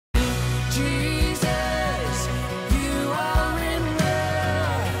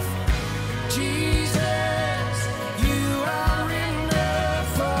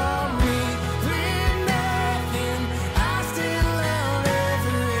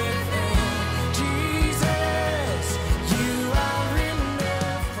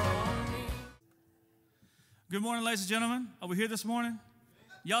Good morning, ladies and gentlemen. Are we here this morning?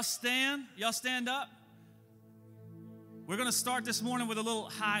 Y'all stand up. We're going to start this morning with a little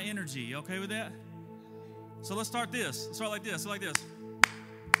high energy. You okay with that? So let's start this. Let's start like this. Like this.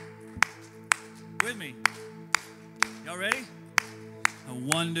 With me. Y'all ready? I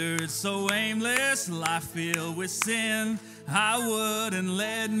wondered, so aimless, life filled with sin, I wouldn't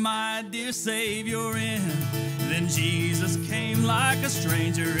let my dear Savior in. Then Jesus came like a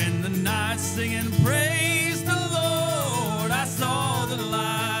stranger in the night, singing, praise the Lord. I saw the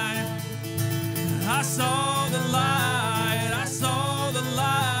light. I saw the light. I saw the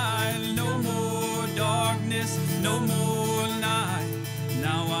light. No more darkness, no more night.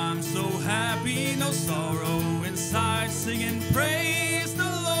 Now I'm so happy, no sorrow inside, singing, praise the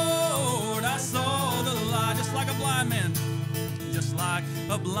Lord. I saw the light, just like a blind man. Just like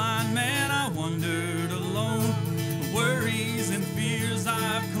a blind man, I wandered alone. Worries and fears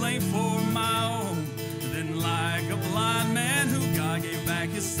I've claimed for my own. Then like a blind man who God gave back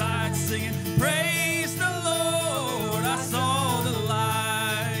his sight, singing, praise the Lord. I saw the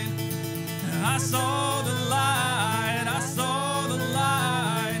light. I saw the light. I saw the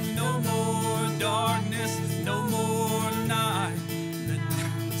light. No more darkness, no more night.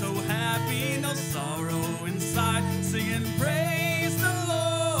 So happy, no sorrow inside, singing, praise the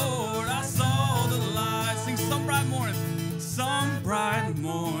Lord. I saw the light. Sing some bright morning. Some bright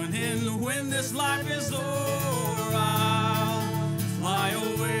morning when this life is o'er, I'll fly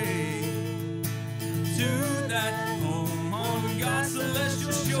away to that home on God's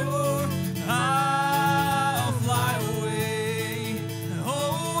celestial shore. I'll fly away.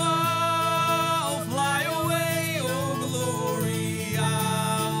 Oh, I'll fly away. Oh, glory,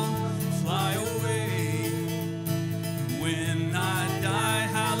 I'll fly away. When I die,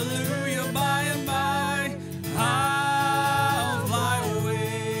 hallelujah, by and by, I'll fly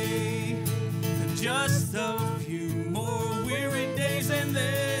away. Just a few more weary days and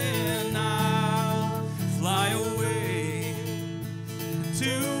then I'll fly away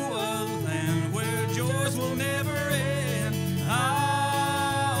to a land where joys will never end.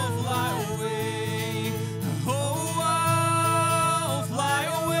 I'll fly away. Oh, I'll fly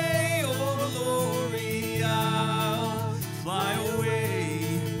away. Oh, glory, I'll fly away.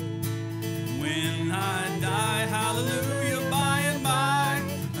 When I die, hallelujah, by and by,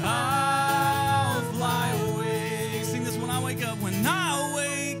 I'll fly away. Sing this when I wake up. When I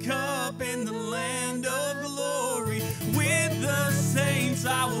wake up in the land of glory, with the saints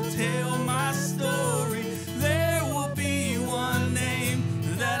I will tell my story. There will be one name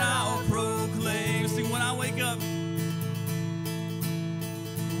that I'll proclaim. Sing when I wake up.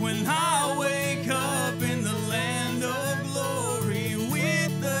 When I wake up in the land of glory,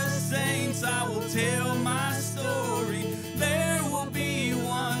 with the saints I will tell my story. There will be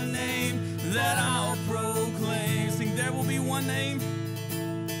one name that I'll proclaim. Sing, there will be one name.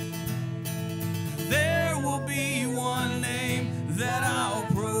 There will be one name that I'll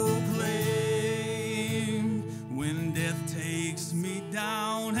proclaim. When death takes me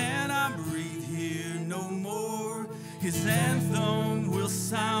down and I breathe here no more, his anthem will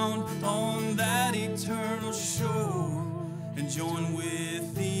sound on that eternal shore, and join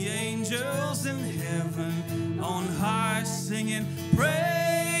with the angels in heaven on high, singing,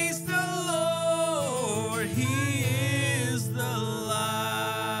 praise the Lord, he is the light.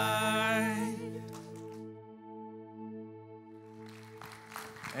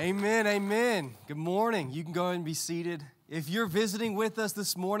 Amen, amen. Good morning. You can go ahead and be seated. If you're visiting with us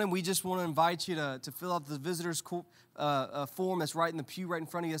this morning, we just want to invite you to fill out the visitor's form that's right in the pew right in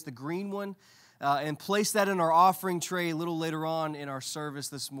front of you. That's the green one. And place that in our offering tray a little later on in our service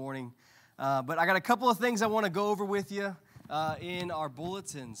this morning. But I got a couple of things I want to go over with you in our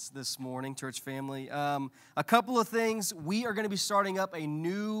bulletins this morning, church family. A couple of things. We are going to be starting up a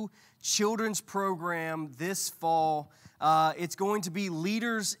new children's program this fall. It's going to be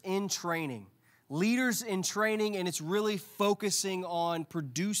Leaders in Training. Leaders in Training, and it's really focusing on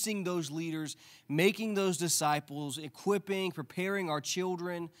producing those leaders, making those disciples, equipping, preparing our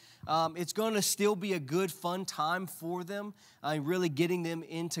children. It's going to still be a good, fun time for them, really getting them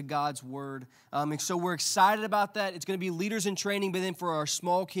into God's Word. And so we're excited about that. It's going to be Leaders in Training, but then for our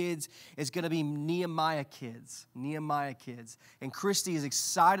small kids, it's going to be Nehemiah kids. And Christy is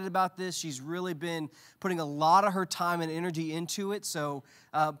excited about this. She's really been putting a lot of her time and energy into it. So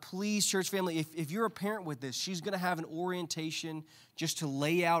please, church family, if you're a parent with this, she's going to have an orientation just to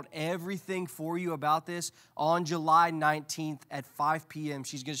lay out everything for you about this on July 19th at 5 p.m.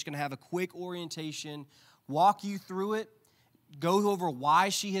 She's just going to have a quick orientation, walk you through it, go over why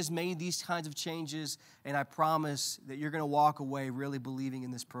she has made these kinds of changes, and I promise that you're going to walk away really believing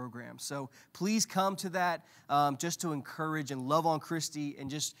in this program. So please come to that just to encourage and love on Christy and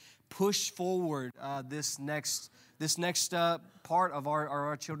just push forward this next part of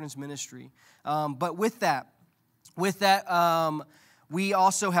our children's ministry. But with that, we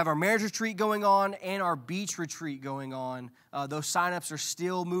also have our marriage retreat going on and our beach retreat going on. Those signups are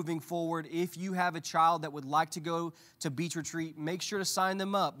still moving forward. If you have a child that would like to go to beach retreat, make sure to sign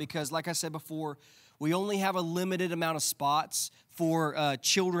them up because, like I said before, we only have a limited amount of spots for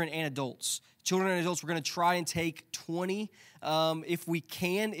children and adults. Children and adults, we're going to try and take 20 if we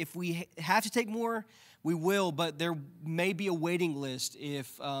can. If we have to take more, we will, but there may be a waiting list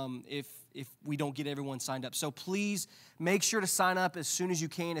if we don't get everyone signed up. So please make sure to sign up as soon as you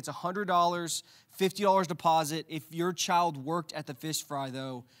can. It's $100, $50 deposit. If your child worked at the fish fry,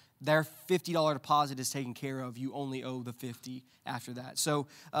 though, their $50 deposit is taken care of. You only owe the $50 after that. So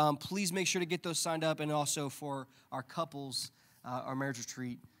please make sure to get those signed up, and also for our couples, our marriage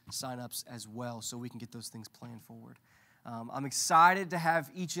retreat signups as well, so we can get those things planned forward. I'm excited to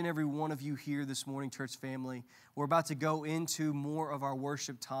have each and every one of you here this morning, church family. We're about to go into more of our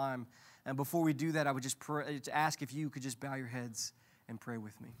worship time. And before we do that, I would just ask if you could just bow your heads and pray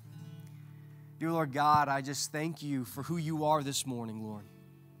with me. Dear Lord God, I just thank you for who you are this morning, Lord.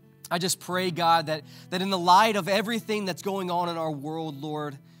 I just pray, God, that in the light of everything that's going on in our world,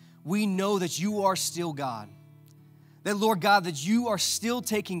 Lord, we know that you are still God. That, Lord God, that you are still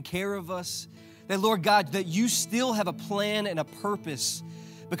taking care of us. That, Lord God, that you still have a plan and a purpose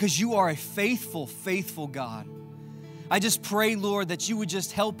because you are a faithful, faithful God. I just pray, Lord, that you would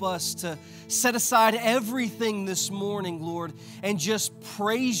just help us to set aside everything this morning, Lord, and just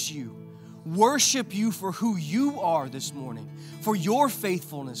praise you, worship you for who you are this morning, for your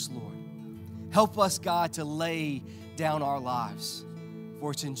faithfulness, Lord. Help us, God, to lay down our lives.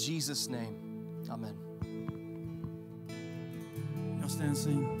 For it's in Jesus' name. Amen. Y'all stand and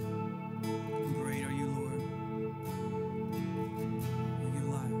sing. Great are you, Lord. You give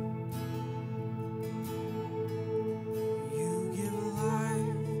life. You give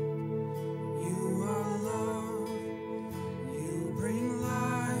life. You are love. You bring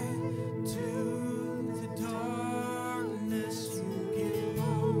light to the darkness. You give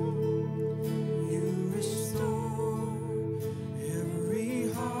hope. You restore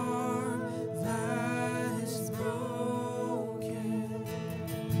every heart that is broken.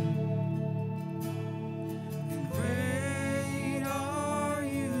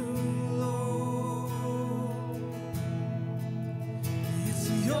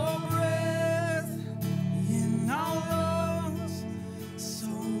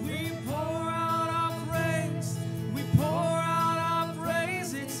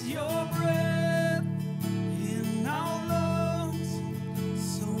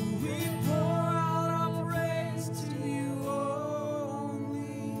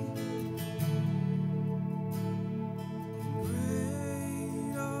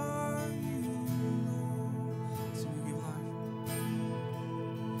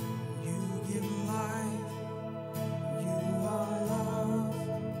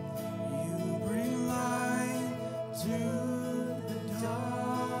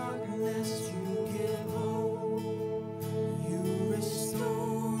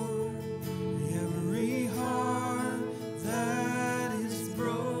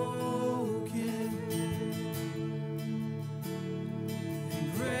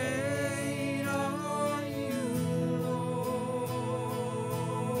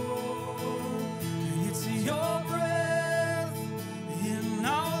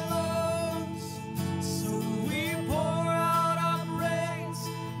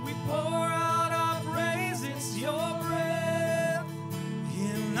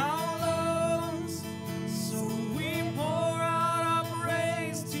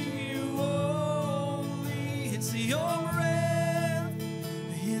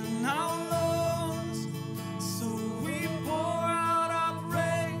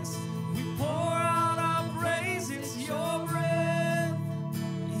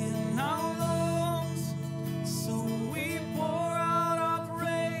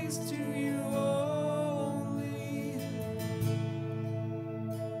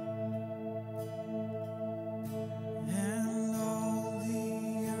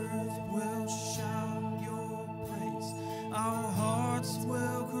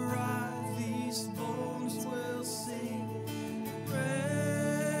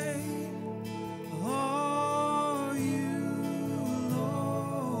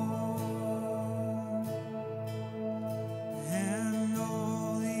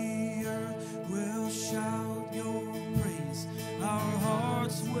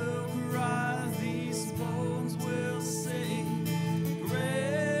 hearts will cry, these bones will sing. Great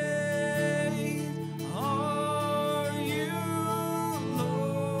are you,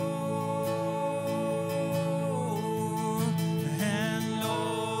 Lord, and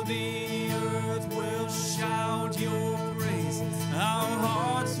all the earth will shout your praise. Our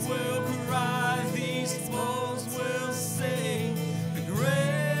hearts will cry, these bones will sing. Great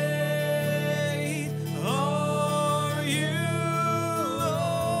are you, Lord.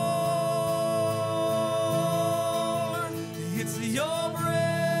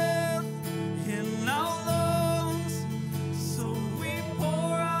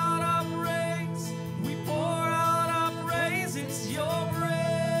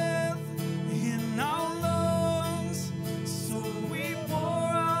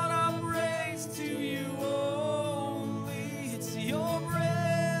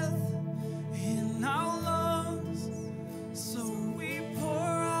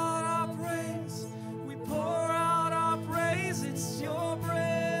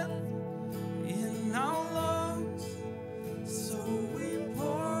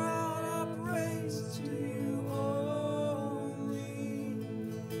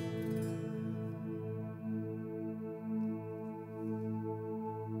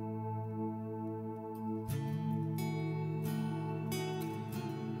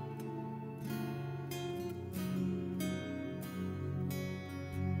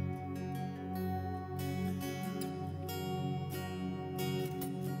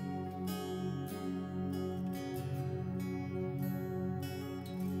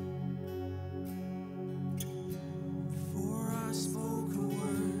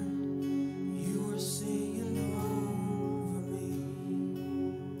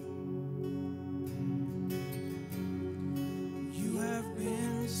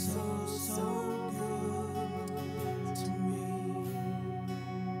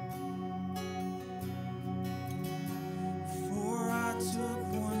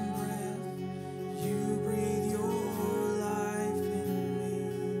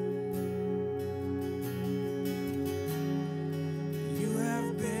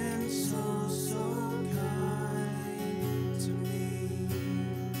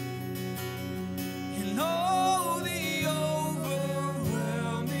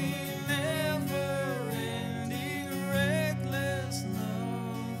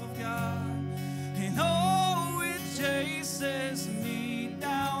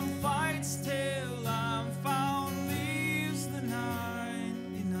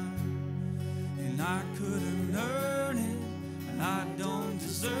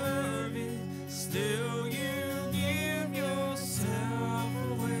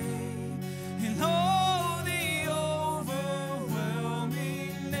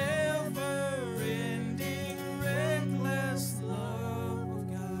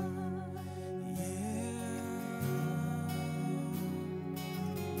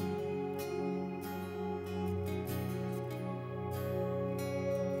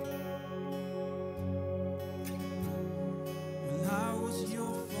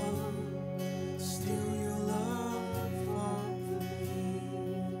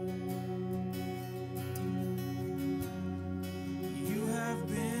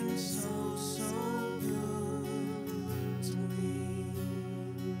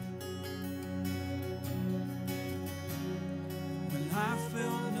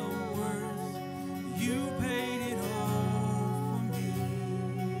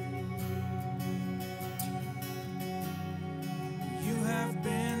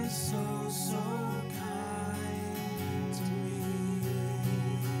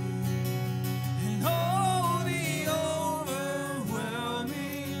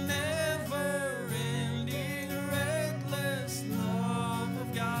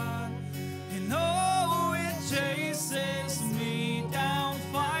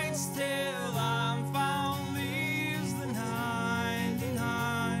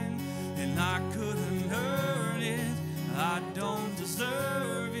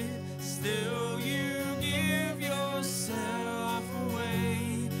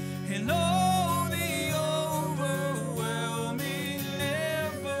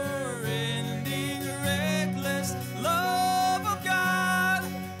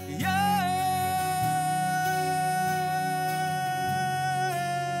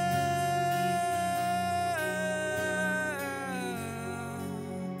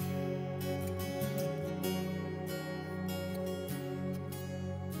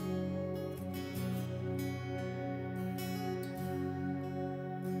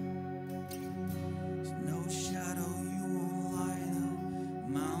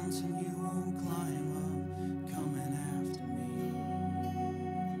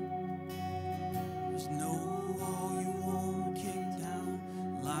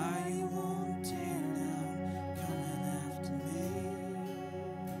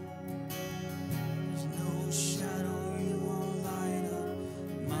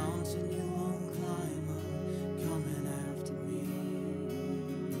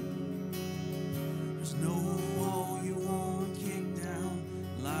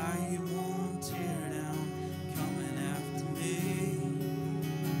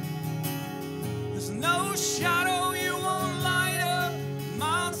 no shadow you won't light up,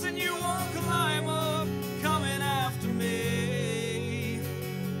 mountain you won't climb up, coming after me.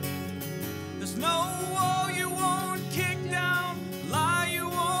 There's no wall you won't kick down, lie you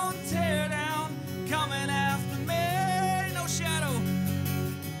won't tear down, coming after me. No shadow.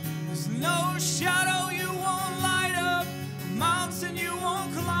 There's no shadow you won't light up, mountain you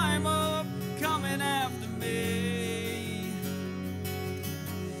won't climb up, coming after me.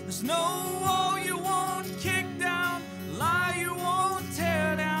 There's no wall you won't kick down, lie you won't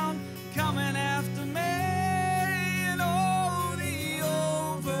tear down, coming after me. And oh, the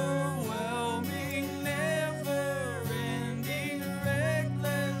overwhelming, never-ending,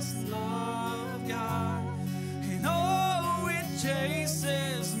 reckless love of God. And oh, it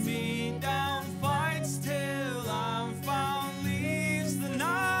chases me down, fights till I'm found, leaves the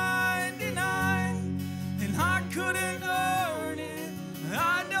 99. And I couldn't earn it,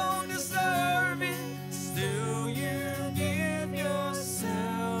 I don't deserve it, still you give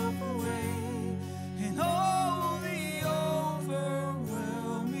yourself away. And oh, the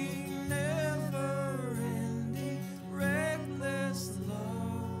overwhelming, never-ending, reckless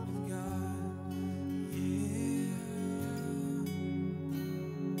love of God. Yeah.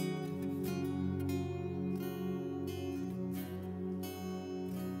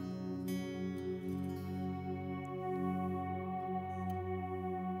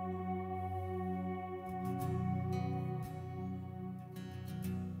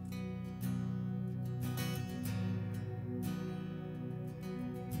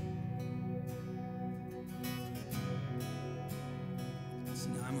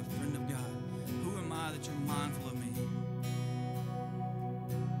 Listen, I'm a friend of God. Who am I that you're mindful of me?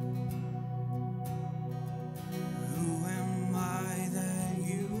 Who am I that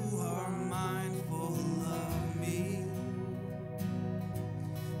you are mindful of me?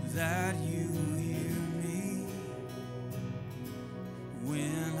 That you hear me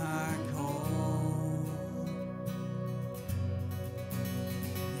when I call.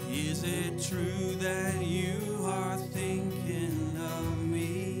 Is it true that you are thinking of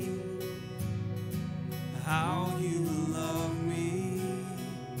me? How you love me?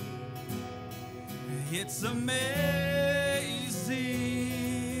 It's amazing.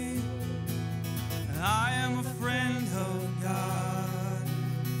 I am a friend of God.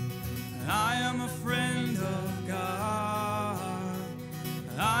 I am a friend of God.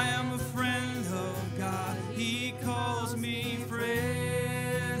 I am a friend of God. He calls me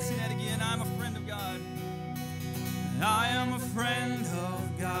friend. Say that again. I'm a friend of God. I am a friend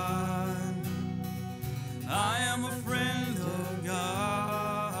of God. I am a friend of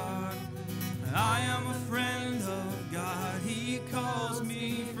God. I am a friend of God. He calls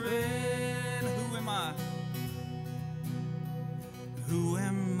me friend. Who am I? Who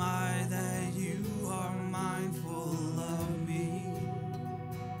am I that you are mindful of me?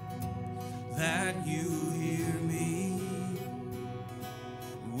 That you hear me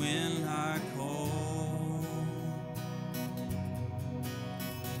when I call.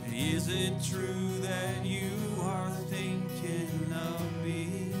 Is it true that you are thinking of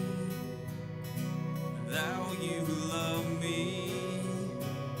me? That you love me?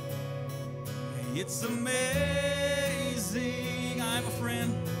 It's amazing. I'm a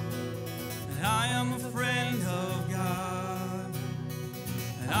friend. I am a friend of God.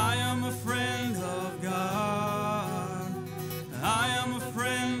 I am a friend of God. I am a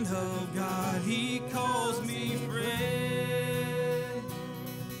friend of God. He calls me friend.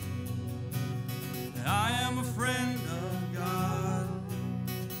 I am a friend of God.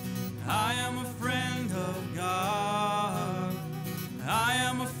 I am a friend of God. I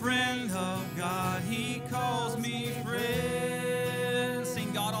am a friend of God. He calls me friend.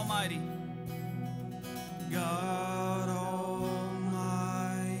 Sing God Almighty. God Almighty,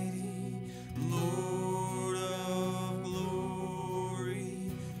 Lord of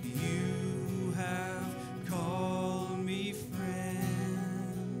glory, you have called me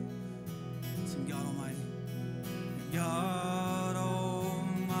friend. Sing God Almighty. God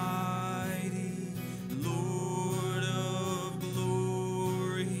Almighty, Lord of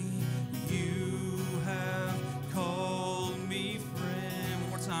glory, you have called me friend. One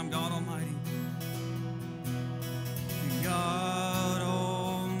more time, God Almighty. God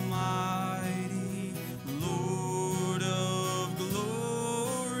Almighty, Lord of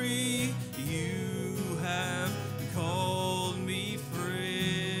glory, you have called me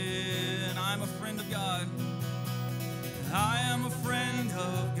friend. I'm a friend of God. I am a friend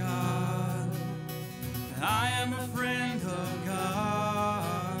of God. I am a friend of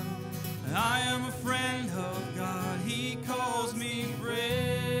God. I am a friend of God. He calls me friend.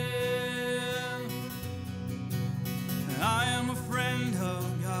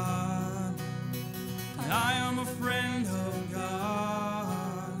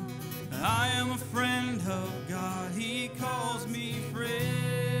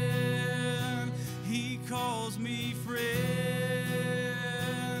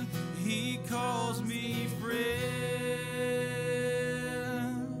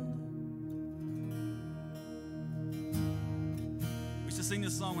 sing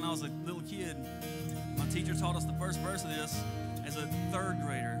this song when I was a little kid. My teacher taught us the first verse of this as a third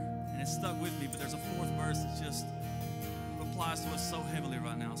grader, and it stuck with me, but there's a fourth verse that just applies to us so heavily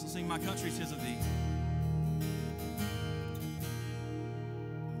right now. So sing, "My country 'tis of thee."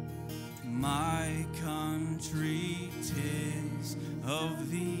 My country 'tis of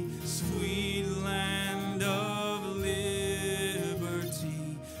thee, sweet land of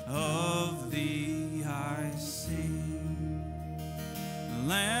liberty, of thee I sing.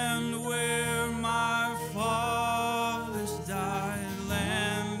 Land where my fathers died,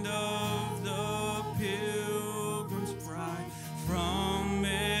 land of the pilgrim's pride, from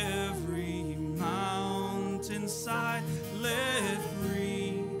every mountainside, let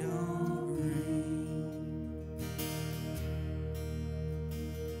freedom ring.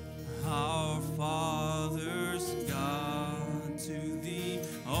 Our fathers, God, to thee,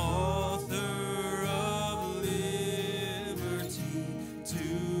 author of liberty,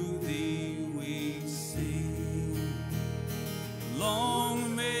 to thee we sing.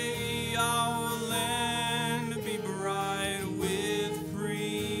 Long may our land be bright with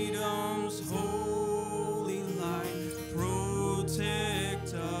freedom's holy light.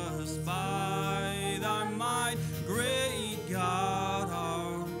 Protect us by thy might, great God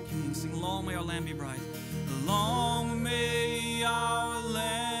our King. Sing, long may our land be bright. Long may our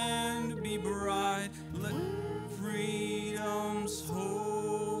land be bright. Let freedom's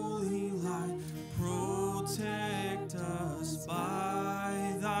holy light protect us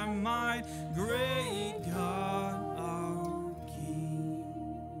by thy might, great God our King.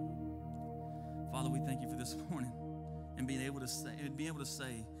 Father, we thank you for this morning and being able to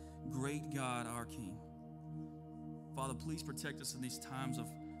say, great God our King. Father, please protect us in these times of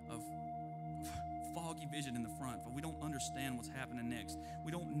foggy vision in the front, for we don't understand what's happening next.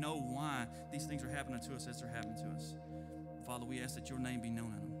 We don't know why these things are happening to us as they're happening to us. Father, we ask that your name be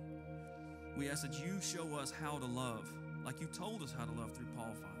known in them. We ask that you show us how to love, like you told us how to love through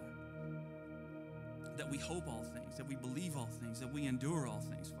Paul, Father. That we hope all things, that we believe all things, that we endure all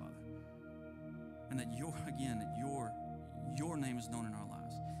things, Father. And that your name is known in our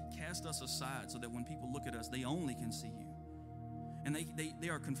lives. Cast us aside so that when people look at us, they only can see you. And they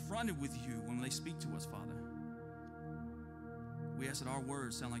are confronted with you when they speak to us, Father. We ask that our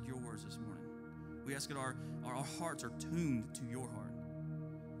words sound like your words this morning. We ask that our hearts are tuned to your heart.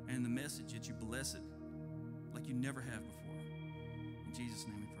 And in the message that you bless it like you never have before. In Jesus'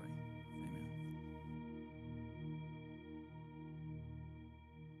 name we pray. Amen.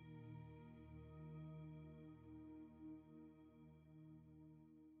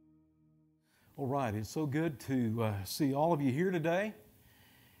 All right, it's so good to see all of you here today,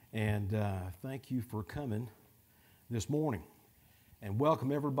 and thank you for coming this morning. And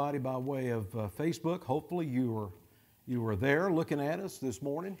welcome everybody by way of Facebook. Hopefully you were there looking at us this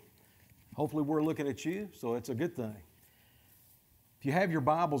morning. Hopefully we're looking at you, so it's a good thing. If you have your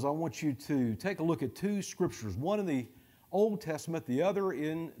Bibles, I want you to take a look at two scriptures, one in the Old Testament, the other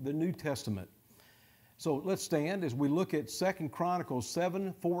in the New Testament. So let's stand as we look at 2 Chronicles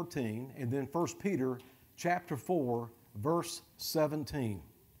 7:14 and then 1 Peter chapter 4, verse 17.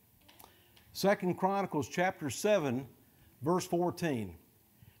 2 Chronicles chapter 7, verse 14.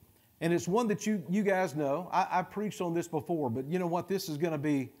 And it's one that you guys know. I preached on this before, but you know what? This is going to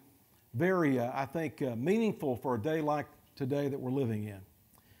be very, I think, meaningful for a day like today that we're living in.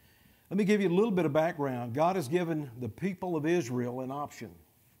 Let me give you a little bit of background. God has given the people of Israel an option.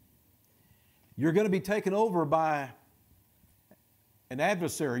 You're going to be taken over by an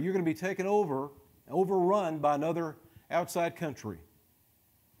adversary. You're going to be taken overrun by another outside country.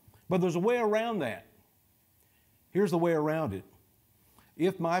 But there's a way around that. Here's the way around it.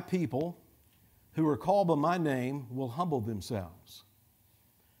 If my people who are called by my name will humble themselves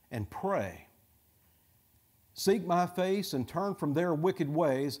and pray, seek my face and turn from their wicked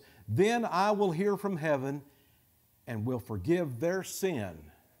ways, then I will hear from heaven and will forgive their sin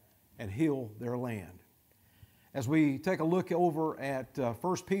and heal their land. As we take a look over at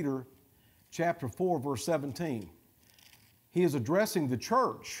 1 Peter chapter 4, verse 17, he is addressing the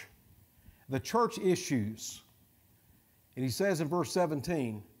church issues. And he says in verse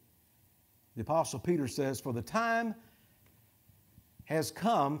 17, the Apostle Peter says, "For the time has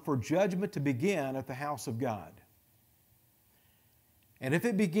come for judgment to begin at the house of God. And if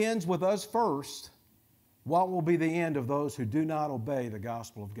it begins with us first, what will be the end of those who do not obey the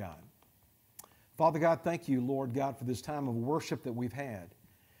gospel of God?" Father God, thank you, Lord God, for this time of worship that we've had.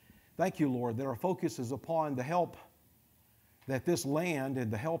 Thank you, Lord, that our focus is upon the help that this land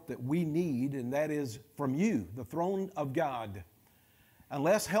and the help that we need, and that is from you, the throne of God.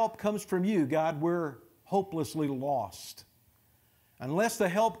 Unless help comes from you, God, we're hopelessly lost. unless the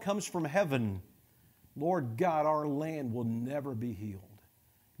help comes from heaven, Lord God, our land will never be healed.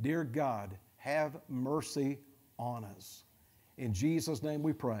 Dear God, have mercy on us. In Jesus' name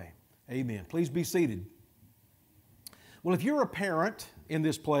we pray. Amen. Please be seated. Well, if you're a parent in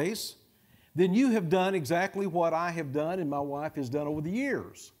this place, then you have done exactly what I have done and my wife has done over the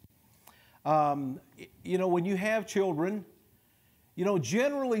years. When you have children,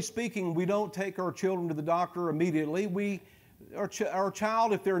 generally speaking, we don't take our children to the doctor immediately. Our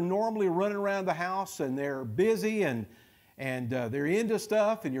child, if they're normally running around the house and they're busy and they're into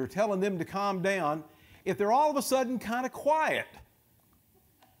stuff and you're telling them to calm down, if they're all of a sudden kind of quiet,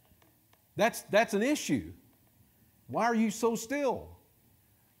 that's an issue. Why are you so still?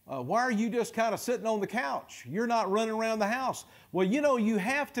 Why are you just kind of sitting on the couch? You're not running around the house. Well, you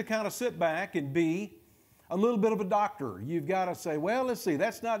have to kind of sit back and be a little bit of a doctor. You've got to say, well, let's see,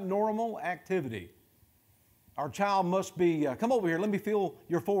 that's not normal activity. Our child must be, come over here, let me feel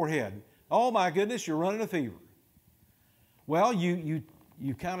your forehead. Oh my goodness, you're running a fever. Well, you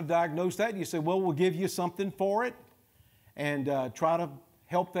kind of diagnose that and you say, well, we'll give you something for it and try to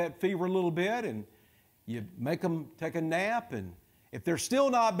help that fever a little bit, and you make them take a nap, and if they're still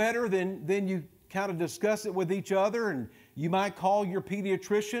not better, then you kind of discuss it with each other, and you might call your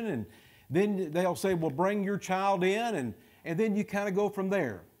pediatrician, and then they'll say, well, bring your child in, and then you kind of go from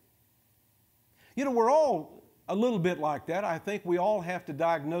there. We're all a little bit like that. I think we all have to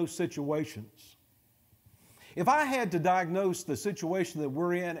diagnose situations. If I had to diagnose the situation that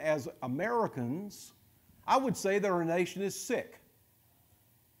we're in as Americans, I would say that our nation is sick.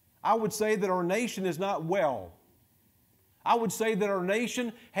 I would say that our nation is not well. I would say that our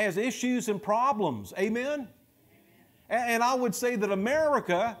nation has issues and problems. Amen? And I would say that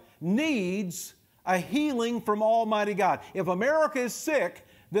America needs a healing from Almighty God. If America is sick,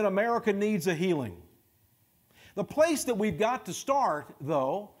 then America needs a healing. The place that we've got to start,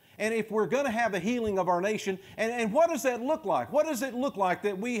 though, and if we're going to have a healing of our nation, and what does that look like? What does it look like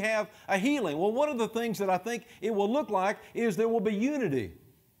that we have a healing? Well, one of the things that I think it will look like is there will be unity.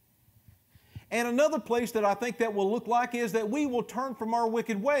 And another place that I think that will look like is that we will turn from our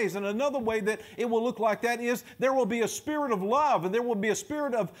wicked ways. And another way that it will look like that is there will be a spirit of love, and there will be a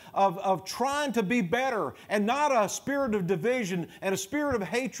spirit of trying to be better, and not a spirit of division and a spirit of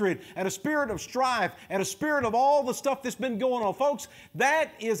hatred and a spirit of strife and a spirit of all the stuff that's been going on. Folks,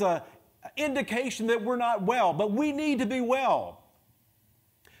 that is an indication that we're not well, but we need to be well.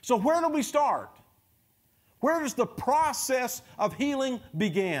 So where do we start? Where does the process of healing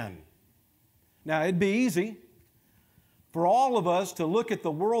begin? Now, it'd be easy for all of us to look at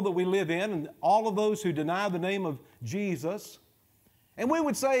the world that we live in and all of those who deny the name of Jesus, and we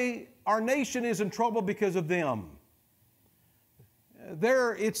would say our nation is in trouble because of them.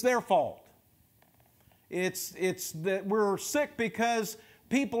 It's their fault. It's that we're sick because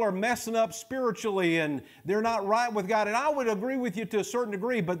people are messing up spiritually and they're not right with God. And I would agree with you to a certain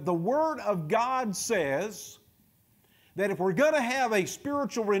degree, but the Word of God says that if we're going to have a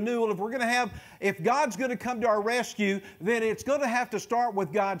spiritual renewal, if God's going to come to our rescue, then it's going to have to start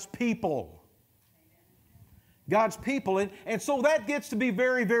with God's people. God's people. And so that gets to be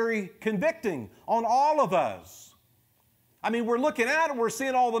very, very convicting on all of us. I mean, we're looking at it, we're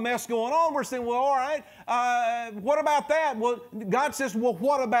seeing all the mess going on, we're saying, well, all right, what about that? Well, God says, well,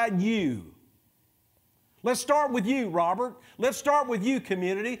 what about you? Let's start with you, Robert. Let's start with you,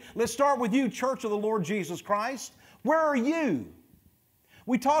 community. Let's start with you, Church of the Lord Jesus Christ. Where are you?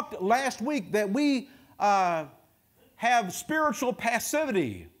 We talked last week that we have spiritual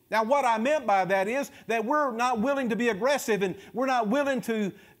passivity. Now, what I meant by that is that we're not willing to be aggressive and we're not willing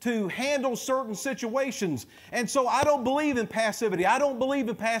to handle certain situations. And so I don't believe in passivity. I don't believe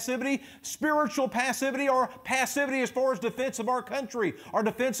in passivity, spiritual passivity, or passivity as far as defense of our country or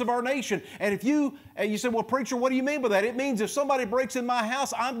defense of our nation. And if you say, well, preacher, what do you mean by that? It means if somebody breaks in my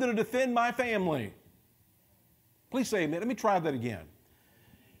house, I'm going to defend my family. Please say amen. Let me try that again.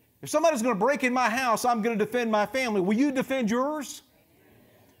 If somebody's going to break in my house, I'm going to defend my family. Will you defend yours?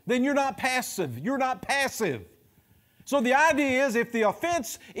 Then you're not passive. You're not passive. So the idea is if the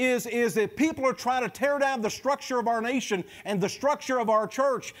offense is that people are trying to tear down the structure of our nation and the structure of our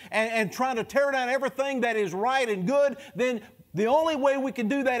church and trying to tear down everything that is right and good, then the only way we can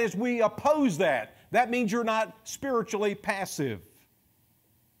do that is we oppose that. That means you're not spiritually passive.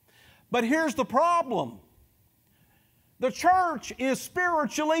 But here's the problem. The church is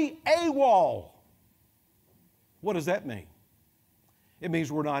spiritually AWOL. What does that mean? It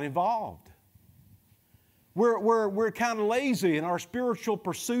means we're not involved. We're kind of lazy in our spiritual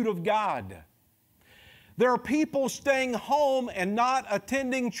pursuit of God. There are people staying home and not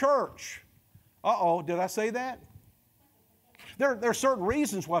attending church. Uh-oh, did I say that? There are certain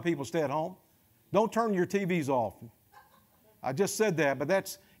reasons why people stay at home. Don't turn your TVs off. I just said that,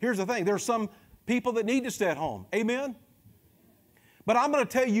 but here's the thing. There's some people that need to stay at home. Amen? But I'm going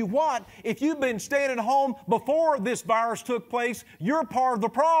to tell you what, if you've been staying at home before this virus took place, you're part of the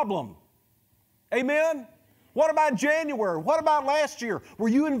problem. Amen? What about January? What about last year? Were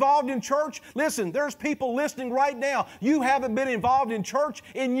you involved in church? Listen, there's people listening right now. You haven't been involved in church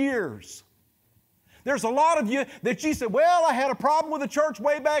in years. There's a lot of you that you said, well, I had a problem with the church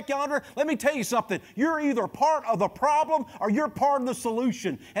way back yonder. Let me tell you something. You're either part of the problem or you're part of the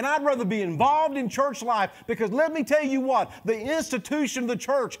solution. And I'd rather be involved in church life because let me tell you what, the institution of the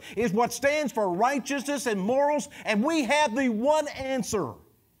church is what stands for righteousness and morals, and we have the one answer.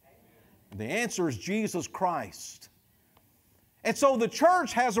 The answer is Jesus Christ. And so the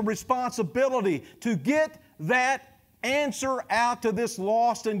church has a responsibility to get that answer out to this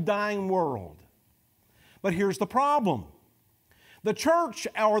lost and dying world. But here's the problem. The church,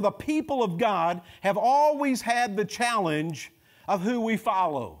 or the people of God, have always had the challenge of who we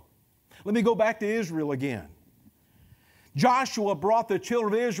follow. Let me go back to Israel again. Joshua brought the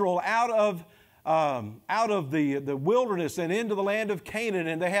children of Israel out of the wilderness and into the land of Canaan,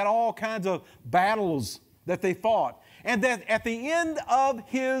 and they had all kinds of battles that they fought. And that at the end of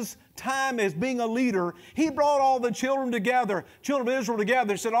his time as being a leader, he brought all the children of Israel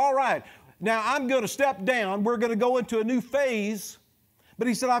together, and said, all right, now I'm going to step down. We're going to go into a new phase. But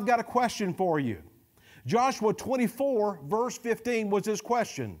he said, I've got a question for you. Joshua 24, verse 15 was his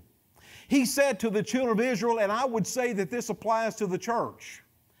question. He said to the children of Israel, and I would say that this applies to the church,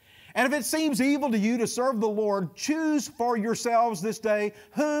 and if it seems evil to you to serve the Lord, choose for yourselves this day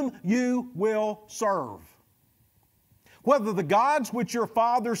whom you will serve. Whether the gods which your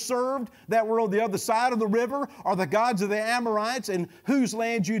fathers served that were on the other side of the river, or the gods of the Amorites in whose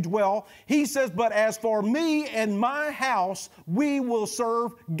land you dwell. He says, but as for me and my house, we will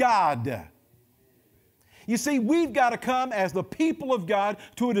serve God. You see, we've got to come as the people of God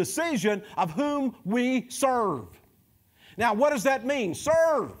to a decision of whom we serve. Now, what does that mean?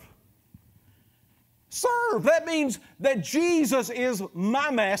 Serve. Serve. That means that Jesus is my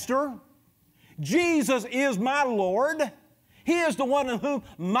master. Jesus is my Lord. He is the one in whom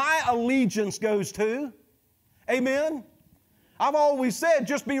my allegiance goes to. Amen? I've always said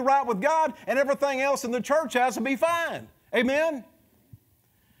just be right with God and everything else in the church has to be fine. Amen?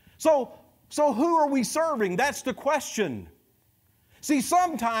 So who are we serving? That's the question. See,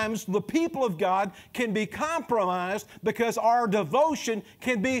 sometimes the people of God can be compromised because our devotion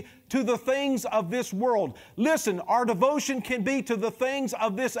can be to the things of this world. Listen, our devotion can be to the things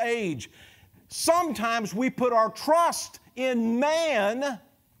of this age. Sometimes we put our trust in man.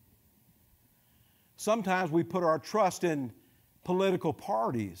 Sometimes we put our trust in political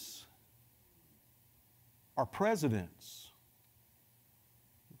parties, our presidents,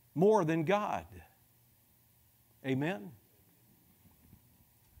 more than God. Amen?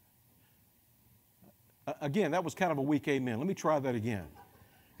 Again, that was kind of a weak amen. Let me try that again.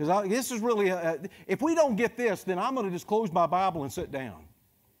 Because this is really, if we don't get this, then I'm going to just close my Bible and sit down.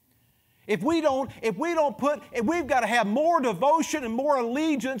 If we've got to have more devotion and more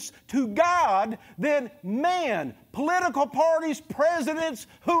allegiance to God than man, political parties, presidents,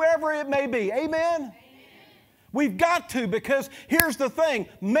 whoever it may be. Amen? We've got to, because here's the thing.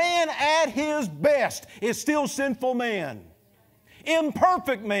 Man at his best is still sinful man.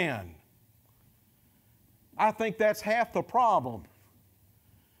 Imperfect man. I think that's half the problem.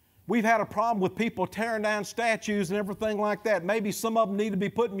 We've had a problem with people tearing down statues and everything like that. Maybe some of them need to be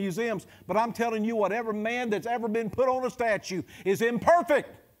put in museums, but I'm telling you, whatever man that's ever been put on a statue is imperfect.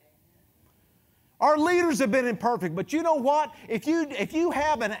 Our leaders have been imperfect, but you know what? If you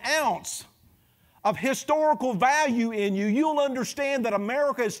have an ounce of historical value in you, you'll understand that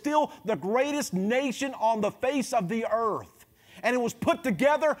America is still the greatest nation on the face of the earth. And it was put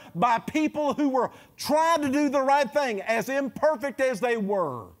together by people who were trying to do the right thing, as imperfect as they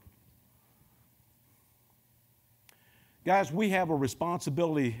were. Guys, we have a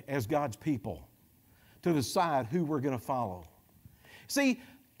responsibility as God's people to decide who we're going to follow. See,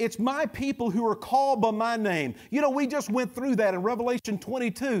 it's my people who are called by my name. You know, we just went through that in Revelation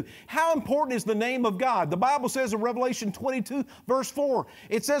 22. How important is the name of God? The Bible says in Revelation 22, verse 4,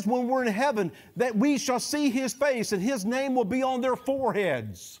 it says when we're in heaven that we shall see His face and His name will be on their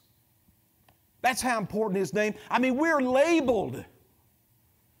foreheads. That's how important His name. I mean, we're labeled.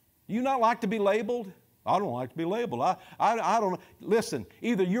 You not like to be labeled? I don't like to be labeled. I don't. Listen,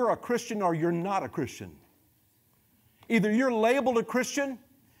 either you're a Christian or you're not a Christian. Either you're labeled a Christian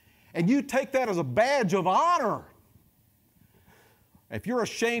and you take that as a badge of honor. If you're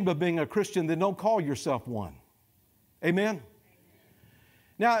ashamed of being a Christian, then don't call yourself one. Amen?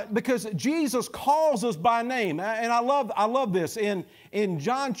 Now, because Jesus calls us by name, and I love this. In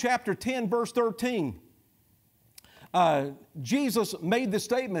John chapter 10, verse 13, Jesus made the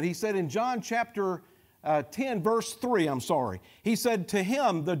statement. He said in John chapter 10, verse 3, he said, to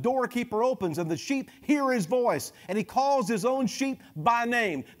him the doorkeeper opens and the sheep hear his voice, and he calls his own sheep by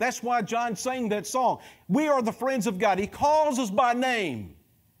name. That's why John sang that song. We are the friends of God. He calls us by name.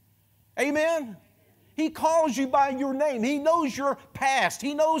 Amen? He calls you by your name. He knows your past.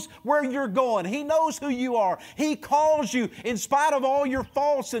 He knows where you're going. He knows who you are. He calls you in spite of all your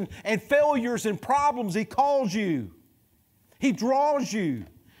faults and failures and problems. He calls you. He draws you.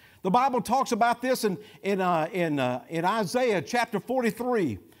 The Bible talks about this in Isaiah chapter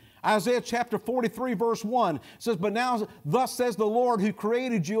 43. Isaiah chapter 43 verse 1 says, but now thus says the Lord who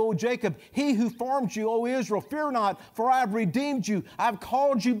created you, O Jacob, he who formed you, O Israel, fear not, for I have redeemed you. I've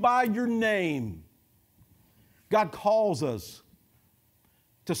called you by your name. God calls us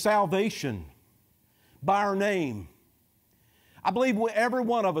to salvation by our name. I believe every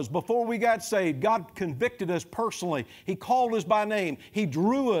one of us, before we got saved, God convicted us personally. He called us by name. He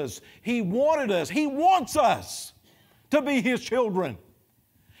drew us. He wanted us. He wants us to be His children,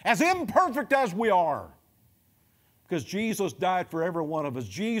 as imperfect as we are. Because Jesus died for every one of us.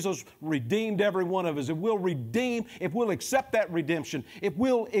 Jesus redeemed every one of us. If we'll accept that redemption, if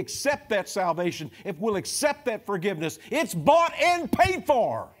we'll accept that salvation, if we'll accept that forgiveness, it's bought and paid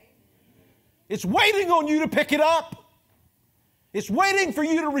for. It's waiting on you to pick it up. It's waiting for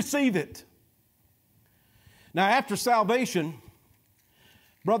you to receive it. Now, after salvation,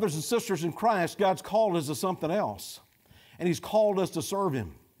 brothers and sisters in Christ, God's called us to something else. And He's called us to serve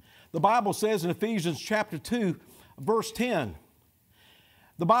Him. The Bible says in Ephesians chapter 2, verse 10,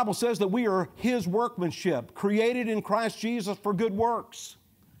 the Bible says that we are His workmanship, created in Christ Jesus for good works.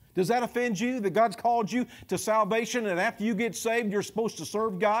 Does that offend you, that God's called you to salvation and after you get saved you're supposed to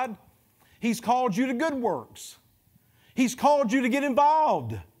serve God? He's called you to good works. He's called you to get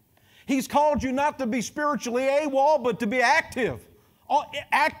involved. He's called you not to be spiritually AWOL, but to be active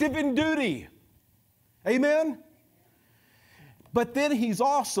in duty. Amen? But then He's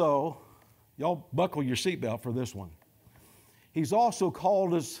also, y'all buckle your seatbelt for this one. He's also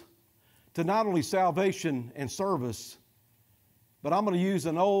called us to not only salvation and service, but I'm going to use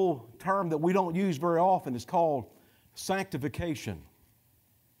an old term that we don't use very often. It's called sanctification.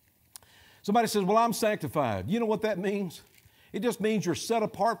 Somebody says, well, I'm sanctified. You know what that means? It just means you're set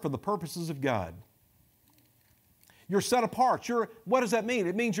apart for the purposes of God. You're set apart. What does that mean?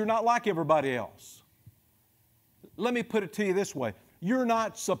 It means you're not like everybody else. Let me put it to you this way. You're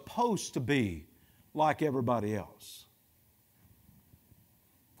not supposed to be like everybody else.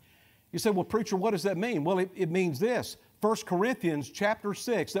 You say, well, preacher, what does that mean? Well, it means this. 1 Corinthians chapter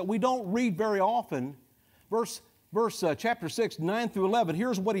 6, that we don't read very often. Chapter 6, 9 through 11,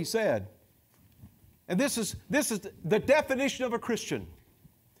 here's what he said. And this is the definition of a Christian.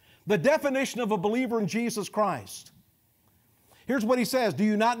 The definition of a believer in Jesus Christ. Here's what he says. Do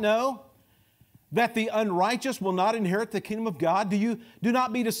you not know that the unrighteous will not inherit the kingdom of God? Do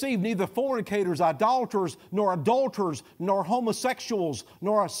not be deceived. Neither fornicators, idolaters, nor adulterers, nor homosexuals,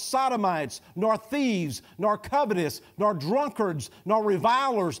 nor sodomites, nor thieves, nor covetous, nor drunkards, nor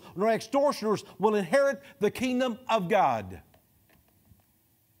revilers, nor extortioners will inherit the kingdom of God.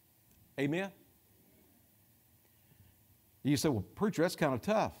 Amen? You say, well, preacher, that's kind of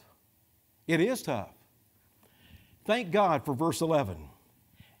tough. It is tough. Thank God for verse 11.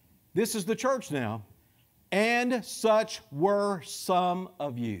 This is the church now. And such were some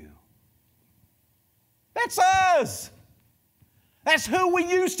of you. That's us. That's who we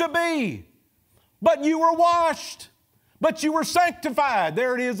used to be. But you were washed. But you were sanctified.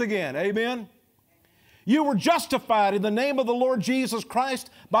 There it is again. Amen. You were justified in the name of the Lord Jesus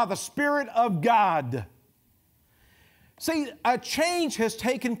Christ by the Spirit of God. See, a change has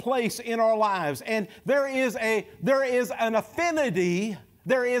taken place in our lives, and there is an affinity,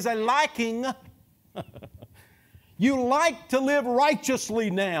 there is a liking. You like to live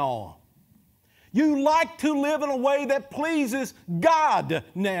righteously now. You like to live in a way that pleases God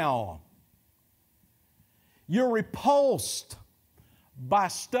now. You're repulsed by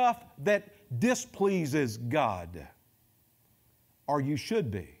stuff that displeases God, or you should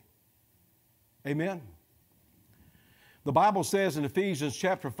be. Amen? The Bible says in Ephesians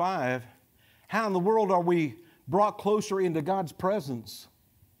chapter 5, how in the world are we brought closer into God's presence?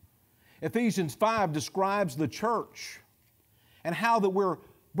 Ephesians 5 describes the church and how that we're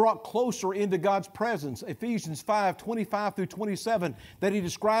brought closer into God's presence. Ephesians 5, 25 through 27, that he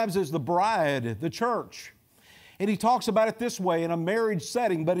describes as the bride, the church. And he talks about it this way in a marriage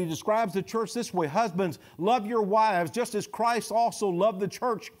setting, but he describes the church this way. Husbands, love your wives just as Christ also loved the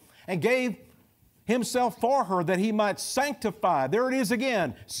church and gave himself for her that he might sanctify. There it is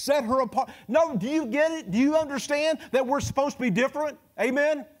again. Set her apart. No, do you get it? Do you understand that we're supposed to be different?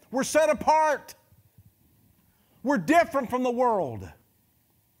 Amen? We're set apart. We're different from the world.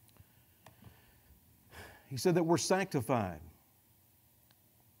 He said that we're sanctified.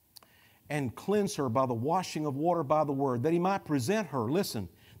 And cleanse her by the washing of water by the word, that he might present her, listen,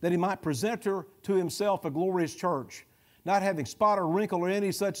 that he might present her to himself a glorious church, not having spot or wrinkle or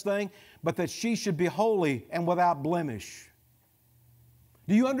any such thing, but that she should be holy and without blemish.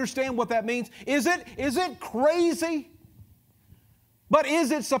 Do you understand what that means? Is it crazy? But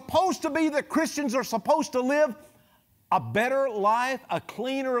is it supposed to be that Christians are supposed to live a better life, a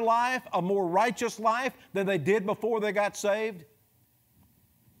cleaner life, a more righteous life than they did before they got saved?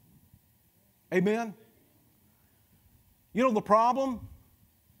 Amen? You know the problem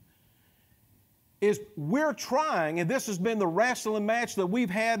is we're trying, and this has been the wrestling match that we've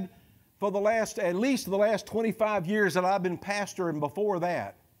had for at least the last 25 years that I've been pastor and before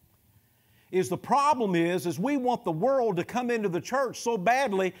that, is the problem is we want the world to come into the church so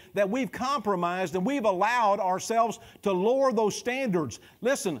badly that we've compromised and we've allowed ourselves to lower those standards.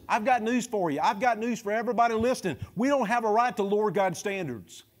 Listen, I've got news for you. I've got news for everybody listening. We don't have a right to lower God's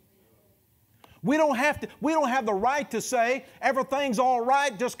standards. We don't have the right to say everything's all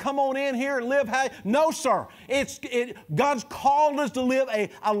right, just come on in here and live how. No, sir. God's called us to live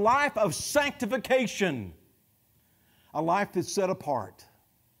a life of sanctification, a life that's set apart.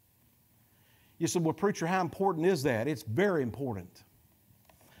 You said, well, preacher, how important is that? It's very important.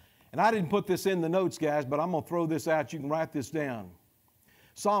 And I didn't put this in the notes, guys, but I'm going to throw this out. You can write this down.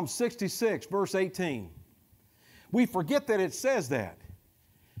 Psalm 66, verse 18. We forget that it says that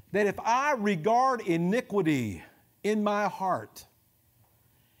if I regard iniquity in my heart,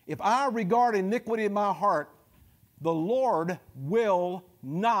 the Lord will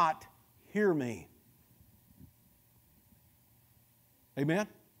not hear me. Amen?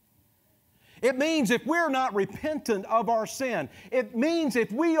 It means if we're not repentant of our sin, it means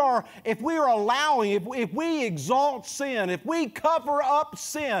if we are allowing, if we exalt sin, if we cover up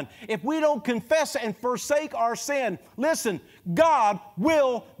sin, if we don't confess and forsake our sin, listen, God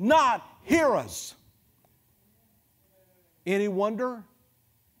will not hear us. Any wonder?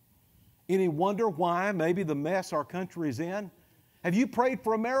 Any wonder why maybe the mess our country is in? Have you prayed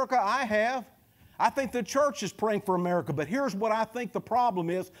for America? I have. I think the church is praying for America, but here's what I think the problem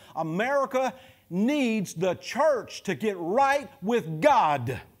is. America needs the church to get right with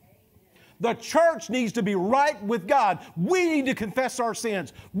God. The church needs to be right with God. We need to confess our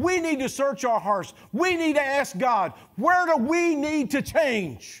sins. We need to search our hearts. We need to ask God, where do we need to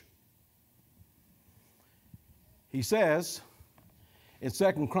change? He says in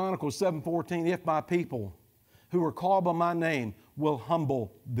 2 Chronicles 7:14, if my people who are called by my name will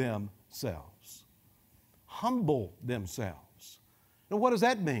humble themselves. Humble themselves. Now, what does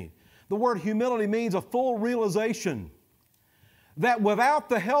that mean? The word humility means a full realization that without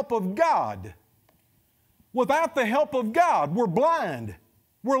the help of God, we're blind,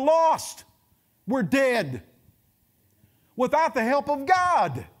 we're lost, we're dead. Without the help of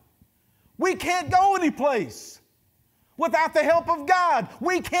God, we can't go anyplace. Without the help of God,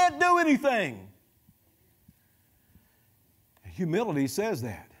 we can't do anything. Humility says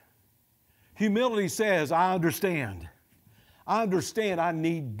that. Humility says, I understand. I understand I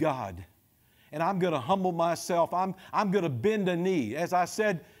need God. And I'm going to humble myself. I'm going to bend a knee. As I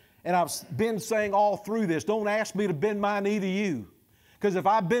said, and I've been saying all through this, don't ask me to bend my knee to you. Because if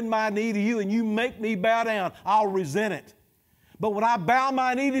I bend my knee to you and you make me bow down, I'll resent it. But when I bow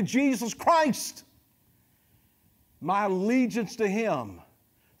my knee to Jesus Christ, my allegiance to Him,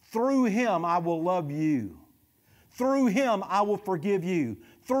 through Him I will love you. Through Him I will forgive you.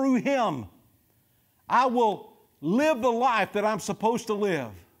 Through Him I will live the life that I'm supposed to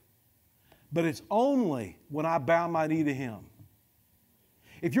live. But it's only when I bow my knee to Him.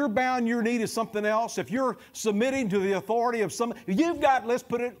 If you're bowing your knee to something else, if you're submitting to the authority of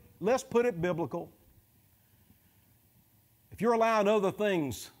let's put it biblical. If you're allowing other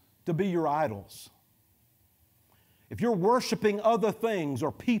things to be your idols, if you're worshiping other things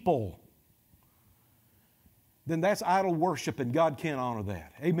or people, then that's idol worship and God can't honor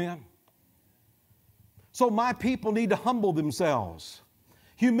that. Amen? So my people need to humble themselves.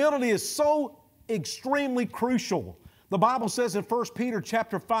 Humility is so extremely crucial. The Bible says in 1 Peter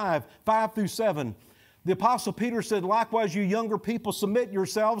chapter 5 through 7, the Apostle Peter said, likewise, you younger people, submit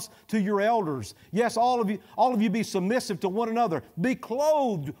yourselves to your elders. Yes, all of you be submissive to one another. Be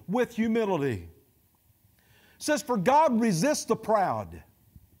clothed with humility. It says, for God resists the proud.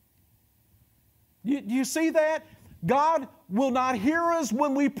 Do you see that? God will not hear us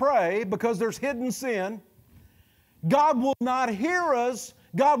when we pray because there's hidden sin. God will not hear us.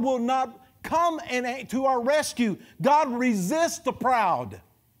 God will not come to our rescue. God resists the proud.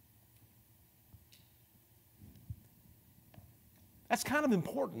 That's kind of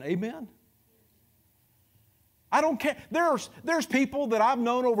important, amen? I don't care. There's people that I've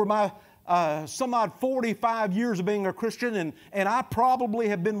known over my some odd 45 years of being a Christian, and I probably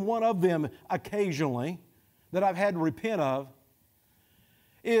have been one of them occasionally that I've had to repent of,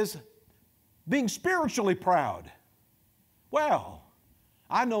 is being spiritually proud. Well,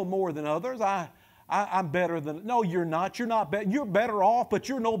 I know more than others. I'm better than... No, you're not. You're not better. You're better off, but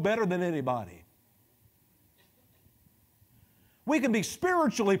you're no better than anybody. We can be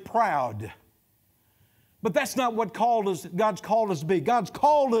spiritually proud, but that's not what God's called us to be. God's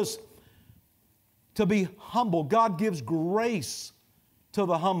called us to be humble. God gives grace to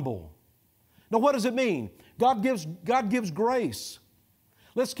the humble. Now, what does it mean? God gives grace.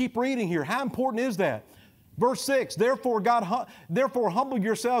 Let's keep reading here. How important is that? Verse 6, therefore humble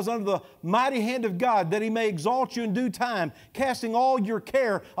yourselves under the mighty hand of God, that He may exalt you in due time, casting all your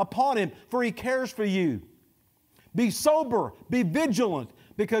care upon Him, for He cares for you. Be sober, be vigilant,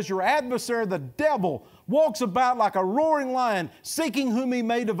 because your adversary, the devil, walks about like a roaring lion, seeking whom he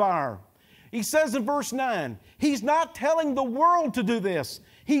may devour. He says in verse 9, He's not telling the world to do this.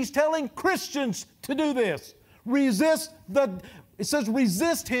 He's telling Christians to do this. It says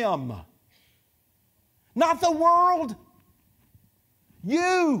resist him. Not the world.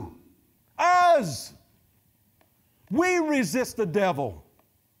 You. Us. We resist the devil.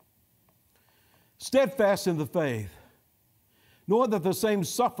 Steadfast in the faith, knowing that the same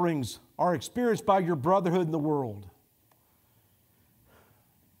sufferings are experienced by your brotherhood in the world.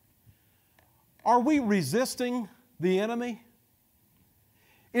 Are we resisting the enemy?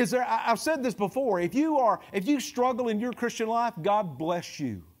 I've said this before, if you struggle in your Christian life, God bless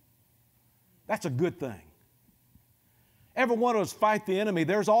you. That's a good thing. Every one of us fight the enemy.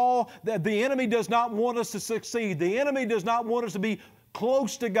 The enemy does not want us to succeed. The enemy does not want us to be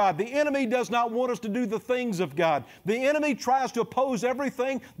close to God. The enemy does not want us to do the things of God. The enemy tries to oppose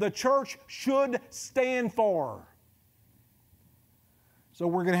everything the church should stand for. So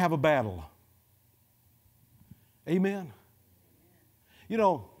we're going to have a battle. Amen. You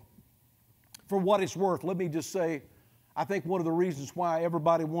know, for what it's worth, let me just say, I think one of the reasons why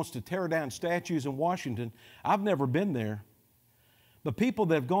everybody wants to tear down statues in Washington, I've never been there, but people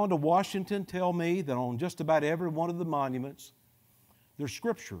that have gone to Washington tell me that on just about every one of the monuments, there's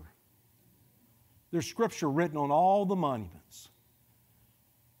Scripture. There's Scripture written on all the monuments.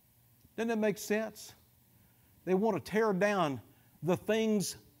 Doesn't that make sense? They want to tear down the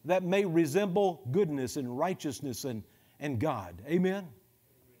things that may resemble goodness and righteousness and God. Amen?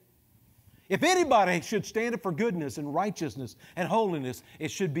 If anybody should stand up for goodness and righteousness and holiness,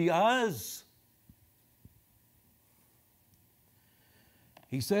 it should be us.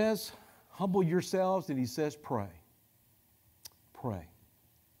 He says, humble yourselves, and He says, pray. Pray.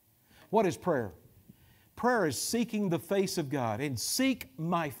 What is prayer? Prayer is seeking the face of God, and seek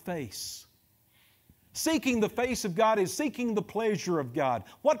my face. Seeking the face of God is seeking the pleasure of God.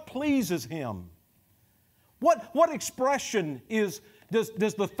 What pleases Him? What expression does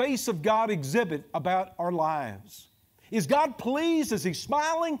the face of God exhibit about our lives? Is God pleased? Is He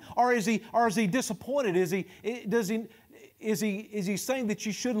smiling? Or is He disappointed? Is He saying that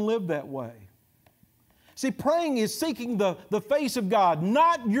you shouldn't live that way? See, praying is seeking the face of God,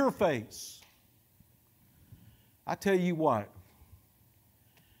 not your face. I tell you what,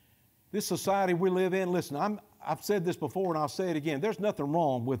 this society we live in, listen, I've said this before and I'll say it again. There's nothing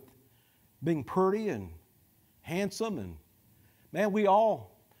wrong with being pretty and handsome, and man, we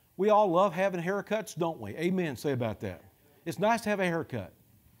all love having haircuts, don't we? Amen, say about that. It's nice to have a haircut.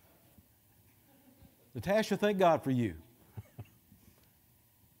 Natasha, thank God for you.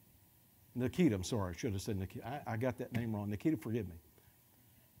 Nikita, I'm sorry, I should have said Nikita. I got that name wrong. Nikita, forgive me.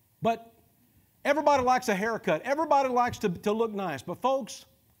 But everybody likes a haircut. Everybody likes to look nice. But folks,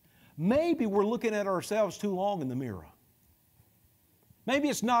 maybe we're looking at ourselves too long in the mirror. Maybe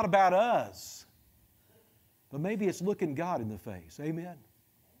it's not about us, but maybe it's looking God in the face. Amen?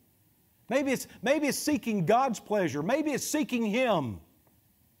 Maybe it's seeking God's pleasure. Maybe it's seeking Him.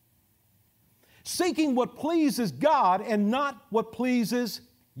 Seeking what pleases God and not what pleases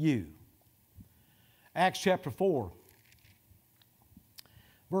you. Acts chapter 4,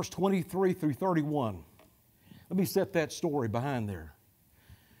 verse 23 through 31. Let me set that story behind there.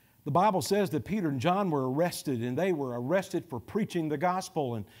 The Bible says that Peter and John were arrested, and they were arrested for preaching the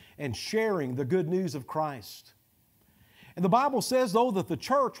gospel and sharing the good news of Christ. And the Bible says, though, that the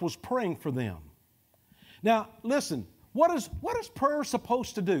church was praying for them. Now, listen, what is prayer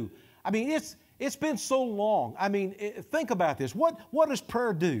supposed to do? I mean, it's been so long. I mean, think about this. What does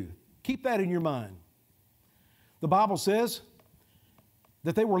prayer do? Keep that in your mind. The Bible says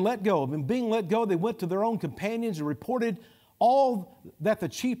that they were let go. And being let go, they went to their own companions and reported all that the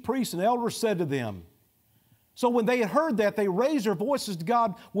chief priests and elders said to them. So when they had heard that, they raised their voices to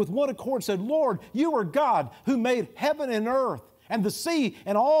God with one accord and said, Lord, you are God who made heaven and earth and the sea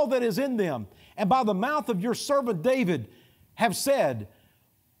and all that is in them. And by the mouth of your servant David have said,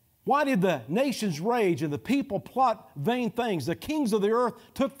 why did the nations rage and the people plot vain things? The kings of the earth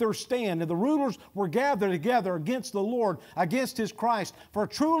took their stand, and the rulers were gathered together against the Lord, against His Christ. For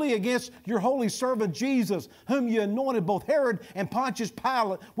truly against your holy servant Jesus, whom you anointed, both Herod and Pontius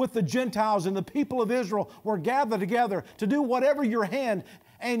Pilate with the Gentiles and the people of Israel were gathered together to do whatever your hand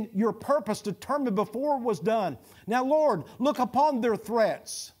and your purpose determined before was done. Now, Lord, look upon their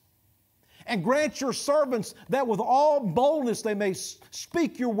threats, and grant your servants that with all boldness they may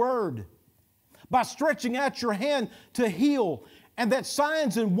speak your word by stretching out your hand to heal, and that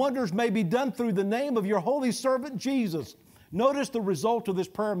signs and wonders may be done through the name of your holy servant Jesus. Notice the result of this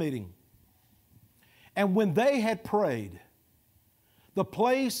prayer meeting. And when they had prayed, the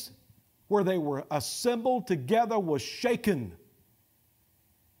place where they were assembled together was shaken,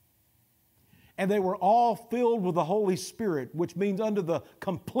 and they were all filled with the Holy Spirit, which means under the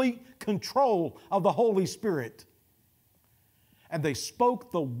complete control of the Holy Spirit. And they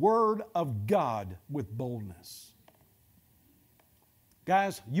spoke the word of God with boldness.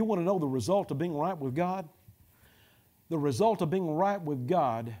 Guys, you want to know the result of being right with God? The result of being right with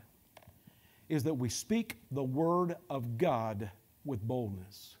God is that we speak the word of God with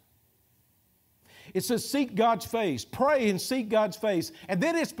boldness. It says, seek God's face. Pray and seek God's face. And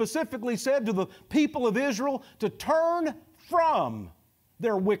then it specifically said to the people of Israel to turn from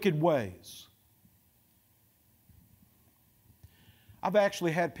their wicked ways. I've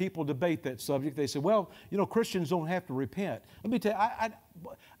actually had people debate that subject. They say, well, you know, Christians don't have to repent. Let me tell you,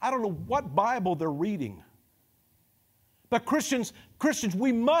 I don't know what Bible they're reading. But Christians,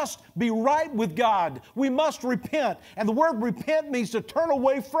 we must be right with God. We must repent. And the word repent means to turn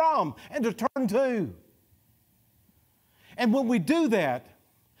away from and to turn to. And when we do that,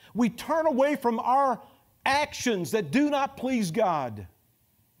 we turn away from our actions that do not please God.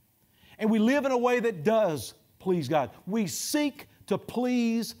 And we live in a way that does please God. We seek to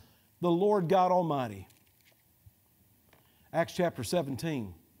please the Lord God Almighty. Acts chapter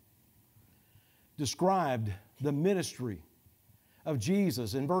 17 described the ministry of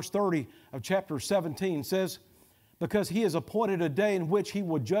Jesus. In verse 30 of chapter 17 says, because He has appointed a day in which He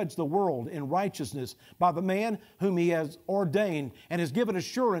will judge the world in righteousness by the man whom He has ordained, and has given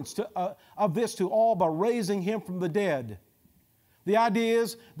assurance of this to all by raising Him from the dead. The idea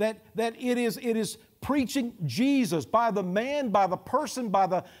is that it is preaching Jesus by the man, by the person, by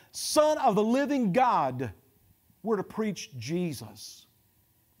the Son of the living God. We're to preach Jesus.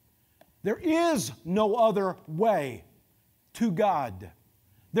 There is no other way to God.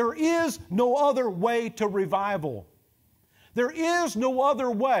 There is no other way to revival. There is no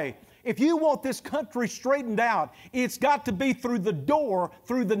other way. If you want this country straightened out, it's got to be through the door,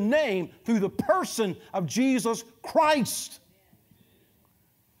 through the name, through the person of Jesus Christ.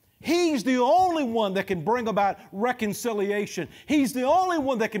 He's the only one that can bring about reconciliation. He's the only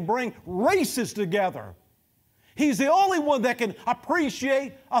one that can bring races together. He's the only one that can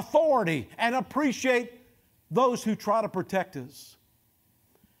appreciate authority and appreciate those who try to protect us.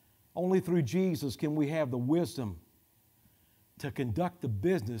 Only through Jesus can we have the wisdom to conduct the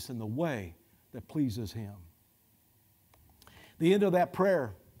business in the way that pleases Him. The end of that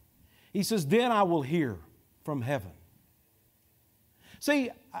prayer, He says, then I will hear from heaven.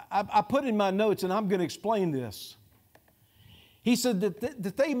 See, I put in my notes, and I'm going to explain this. He said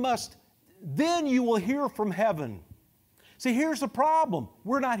that they must, then you will hear from heaven. See, here's the problem.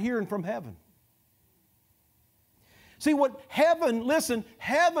 We're not hearing from heaven. See, what heaven, listen,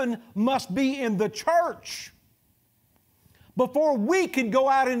 heaven must be in the church before we can go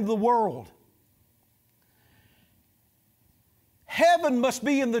out into the world. Heaven must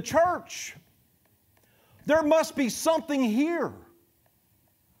be in the church. There must be something here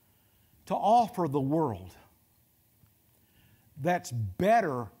to offer the world that's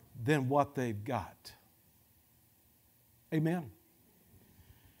better than what they've got. Amen.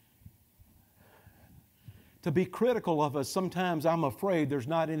 To be critical of us, sometimes I'm afraid there's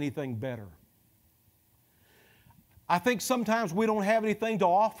not anything better. I think sometimes we don't have anything to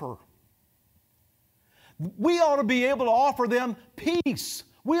offer. We ought to be able to offer them peace.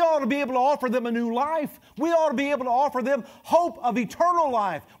 We ought to be able to offer them a new life. We ought to be able to offer them hope of eternal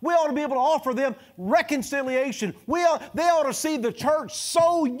life. We ought to be able to offer them reconciliation. They ought to see the church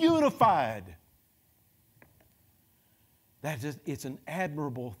so unified. It's an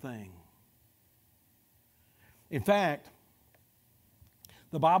admirable thing. In fact,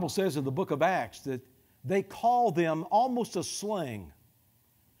 the Bible says in the book of Acts that they call them almost a slang.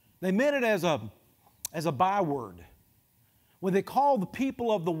 They meant it as a byword. When they call the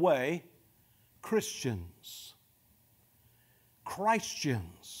people of the way Christians,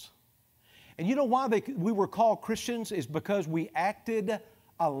 Christians. And you know why we were called Christians? Is because we acted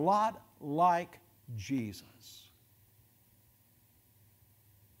a lot like Jesus.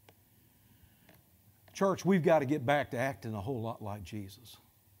 Church, we've got to get back to acting a whole lot like Jesus.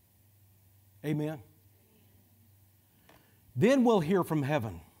 Amen? Then we'll hear from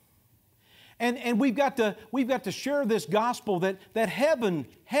heaven. And we've got to share this gospel that heaven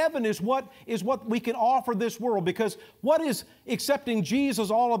is what we can offer this world. Because what is accepting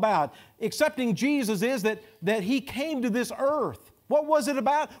Jesus all about? Accepting Jesus is that He came to this earth. What was it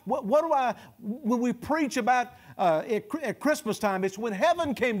about? When we preach about at Christmas time, it's when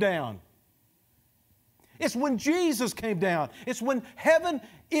heaven came down. It's when Jesus came down. It's when heaven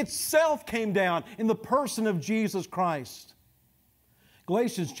itself came down in the person of Jesus Christ.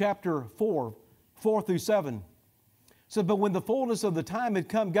 Galatians chapter 4 through 7 said, "But when the fullness of the time had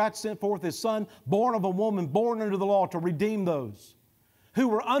come, God sent forth His Son, born of a woman, born under the law, to redeem those who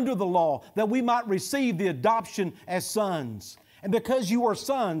were under the law, that we might receive the adoption as sons. And because you are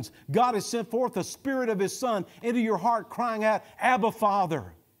sons, God has sent forth the Spirit of His Son into your heart, crying out, Abba,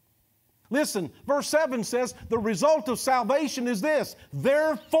 Father." Listen, verse 7 says, the result of salvation is this: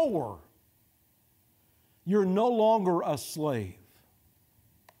 therefore, you're no longer a slave,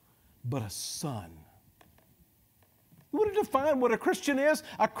 but a son. You want to define what a Christian is?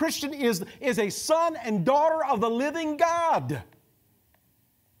 A Christian is a son and daughter of the living God.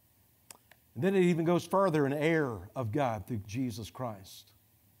 And then it even goes further, an heir of God through Jesus Christ.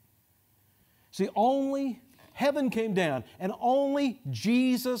 See, only heaven came down, and only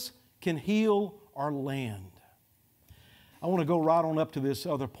Jesus can heal our land. I want to go right on up to this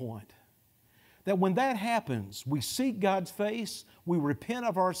other point. That when that happens, we seek God's face, we repent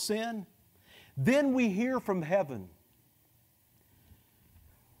of our sin, then we hear from heaven.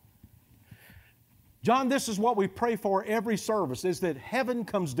 John, this is what we pray for every service, is that heaven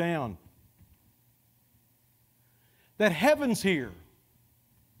comes down. That heaven's here.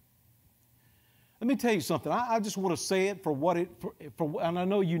 Let me tell you something. I just want to say it and I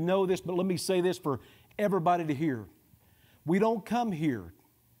know you know this, but let me say this for everybody to hear. We don't come here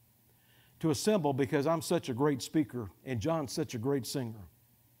to assemble because I'm such a great speaker and John's such a great singer.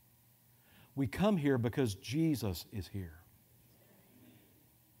 We come here because Jesus is here.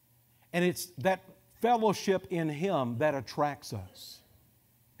 And it's that fellowship in Him that attracts us.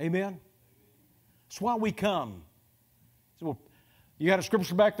 Amen? That's why we come. So, well, you got a scripture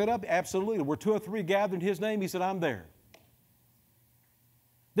to back that up? Absolutely. Where 2 or 3 gathered in His name, He said, I'm there.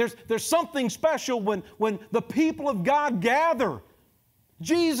 There's something special when the people of God gather.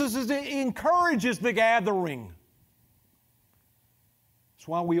 Jesus encourages the gathering. That's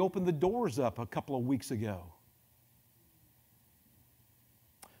why we opened the doors up a couple of weeks ago.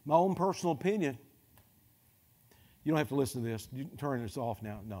 My own personal opinion, you don't have to listen to this. You can turn this off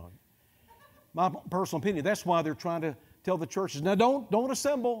now. No. My personal opinion, that's why they're trying to tell the churches, now don't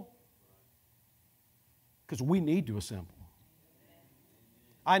assemble. Because we need to assemble.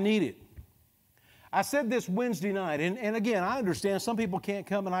 I need it. I said this Wednesday night, and again, I understand some people can't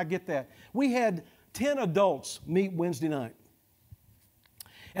come, and I get that. We had 10 adults meet Wednesday night.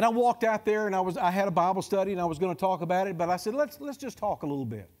 And I walked out there, and I had a Bible study, and I was going to talk about it, but I said, let's just talk a little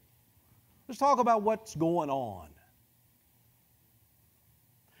bit. Let's talk about what's going on.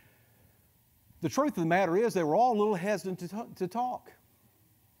 The truth of the matter is they were all a little hesitant to talk.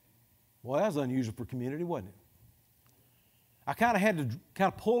 Well, that was unusual for community, wasn't it? I kind of had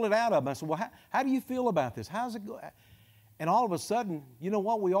to pull it out of them. I said, well, how do you feel about this? How's it go? And all of a sudden, you know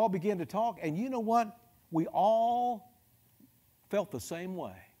what? We all began to talk, and you know what? We all felt the same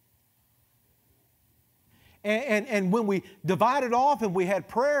way. And when we divided off and we had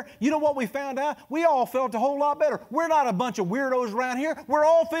prayer, you know what we found out? We all felt a whole lot better. We're not a bunch of weirdos around here. We're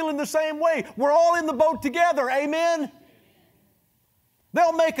all feeling the same way. We're all in the boat together. Amen?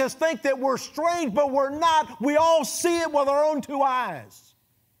 They'll make us think that we're strange, but we're not. We all see it with our own 2 eyes.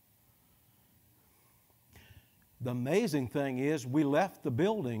 The amazing thing is we left the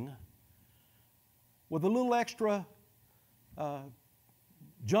building with a little extra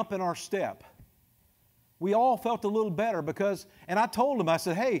jump in our step. We all felt a little better because, and I told him, I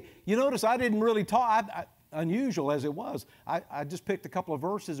said, hey, you notice I didn't really talk, unusual as it was. I just picked a couple of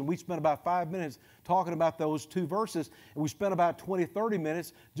verses and we spent about 5 minutes talking about those 2 verses, and we spent about 20, 30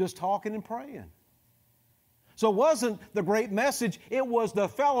 minutes just talking and praying. So it wasn't the great message, it was the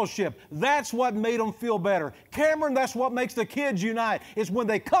fellowship. That's what made them feel better. Cameron, that's what makes the kids unite. It's when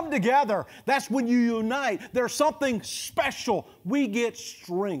they come together, that's when you unite. There's something special. We get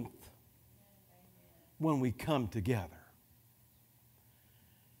strength when we come together.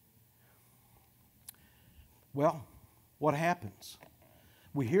 Well, what happens?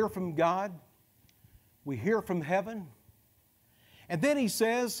 We hear from God, we hear from heaven, and then He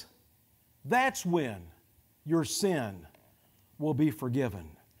says, that's when your sin will be forgiven.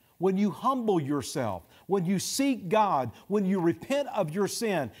 When you humble yourself, when you seek God, when you repent of your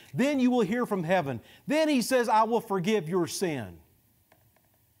sin, then you will hear from heaven. Then He says, I will forgive your sin.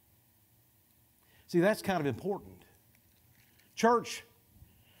 See, that's kind of important. Church,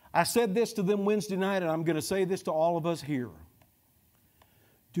 I said this to them Wednesday night, and I'm going to say this to all of us here.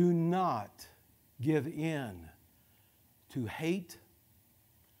 Do not give in to hate,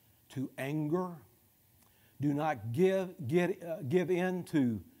 to anger. Do not give in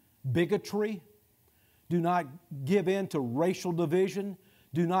to bigotry. Do not give in to racial division.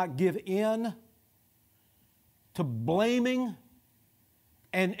 Do not give in to blaming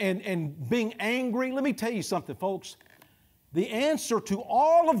and being angry. Let me tell you something, folks. The answer to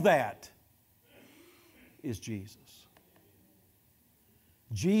all of that is Jesus.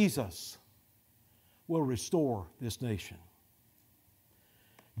 Jesus will restore this nation.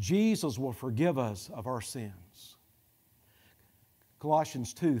 Jesus will forgive us of our sins.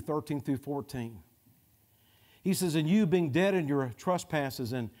 Colossians 2, 13 through 14. He says, and you being dead in your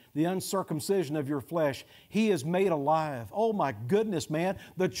trespasses and the uncircumcision of your flesh, He is made alive. Oh my goodness, man.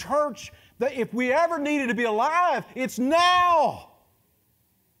 The church, if we ever needed to be alive, it's now.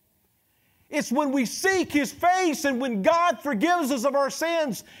 It's when we seek His face and when God forgives us of our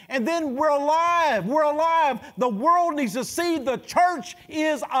sins, and then we're alive. We're alive. The world needs to see the church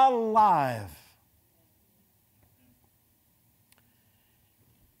is alive.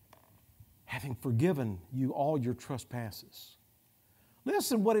 Having forgiven you all your trespasses.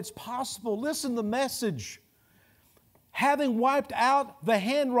 Listen what it's possible. Listen the message. Having wiped out the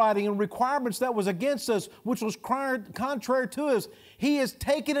handwriting and requirements that was against us, which was contrary to us, He has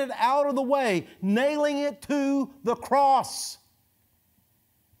taken it out of the way, nailing it to the cross.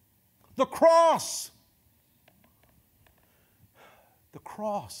 The cross. The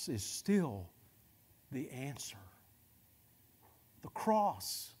cross is still the answer. The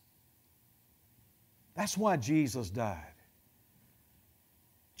cross. That's why Jesus died.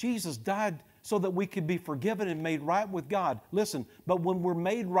 Jesus died so that we could be forgiven and made right with God. Listen, but when we're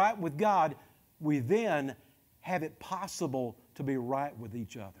made right with God, we then have it possible to be right with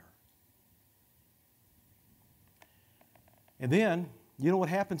each other. And then, you know what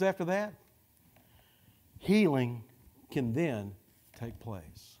happens after that? Healing can then take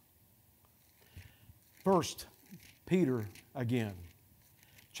place. First Peter again,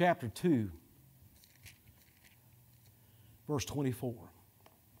 chapter 2, verse 24.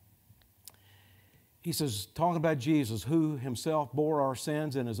 He says, talking about Jesus, who Himself bore our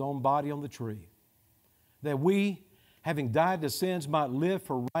sins in His own body on the tree, that we, having died to sins, might live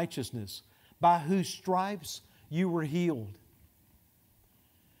for righteousness, by whose stripes you were healed.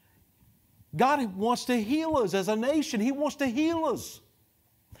 God wants to heal us as a nation. He wants to heal us.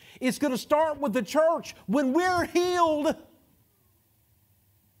 It's going to start with the church. When we're healed,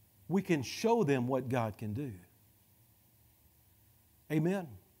 we can show them what God can do. Amen.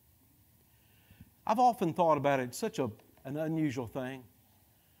 I've often thought about it. It's such an unusual thing.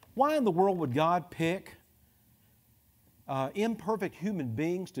 Why in the world would God pick imperfect human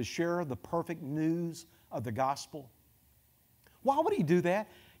beings to share the perfect news of the gospel? Why would He do that?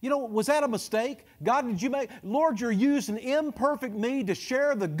 You know, was that a mistake? God, Lord, you're using imperfect me to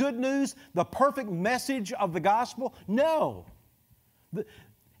share the good news, the perfect message of the gospel? No.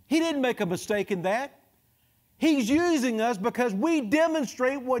 He didn't make a mistake in that. He's using us because we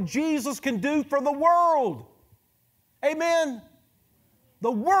demonstrate what Jesus can do for the world. Amen? The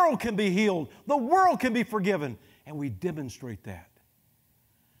world can be healed. The world can be forgiven. And we demonstrate that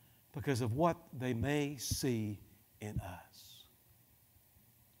because of what they may see in us.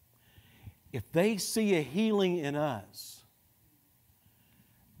 If they see a healing in us,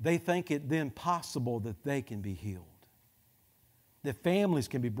 they think it then possible that they can be healed, that families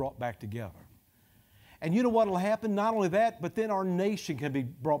can be brought back together. And you know what will happen? Not only that, but then our nation can be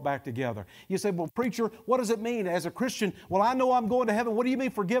brought back together. You say, well, preacher, what does it mean as a Christian? Well, I know I'm going to heaven. What do you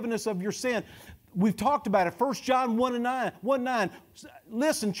mean forgiveness of your sin? We've talked about it. 1 John 1:9.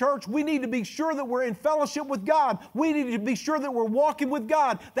 Listen, church, we need to be sure that we're in fellowship with God. We need to be sure that we're walking with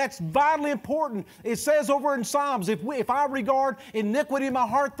God. That's vitally important. It says over in Psalms, if I regard iniquity in my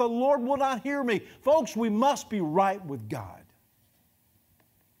heart, the Lord will not hear me. Folks, we must be right with God.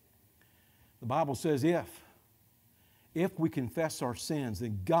 The Bible says if we confess our sins,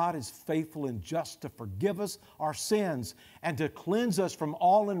 then God is faithful and just to forgive us our sins and to cleanse us from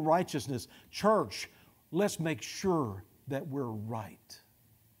all unrighteousness. Church, let's make sure that we're right.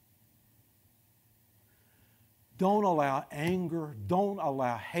 Don't allow anger, don't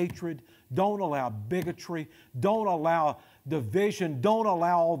allow hatred, don't allow bigotry, don't allow division, don't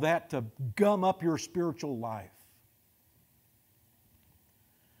allow all that to gum up your spiritual life.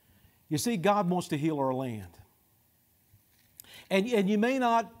 You see, God wants to heal our land. And you may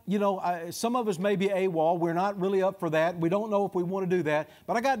not, some of us may be AWOL. We're not really up for that. We don't know if we want to do that.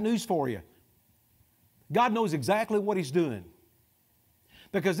 But I got news for you. God knows exactly what He's doing.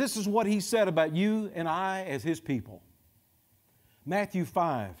 Because this is what He said about you and I as His people. Matthew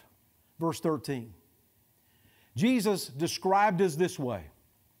 5, verse 13. Jesus described us this way.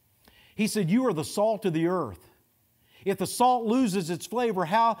 He said, "You are the salt of the earth. If the salt loses its flavor,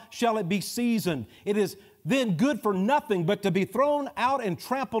 how shall it be seasoned? It is then good for nothing but to be thrown out and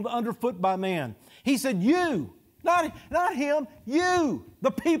trampled underfoot by man." He said, you, not him, you, the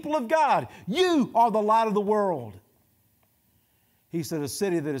people of God, you are the light of the world. He said, a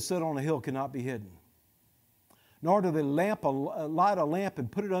city that is set on a hill cannot be hidden. Nor do they light a lamp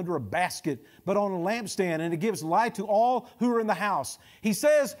and put it under a basket, but on a lampstand, and it gives light to all who are in the house. He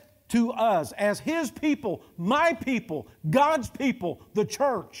says to us, as His people, my people, God's people, the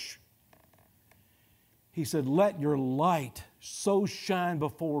church, He said, let your light so shine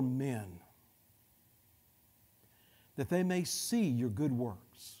before men that they may see your good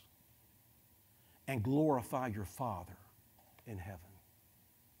works and glorify your Father in heaven.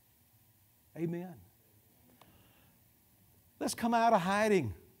 Amen. Let's come out of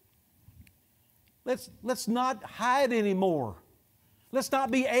hiding. Let's not hide anymore. Let's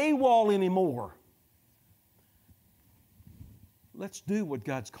not be AWOL anymore. Let's do what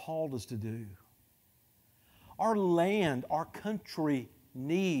God's called us to do. Our land, our country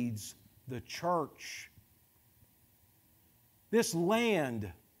needs the church. This land,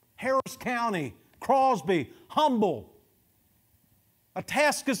 Harris County, Crosby, Humble,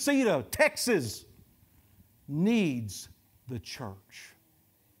 Atascocita, Texas, needs the church.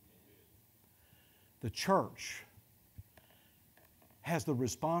 The church has the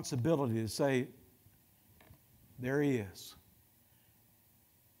responsibility to say, there He is.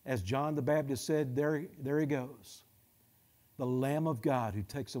 As John the Baptist said, there He goes. The Lamb of God who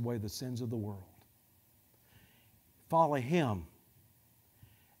takes away the sins of the world. Follow Him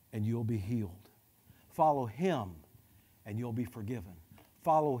and you'll be healed. Follow Him and you'll be forgiven.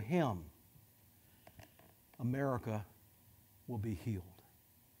 Follow Him. America will be healed.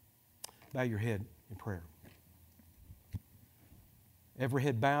 Bow your head in prayer. Every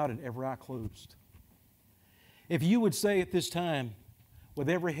head bowed and every eye closed. If you would say at this time, with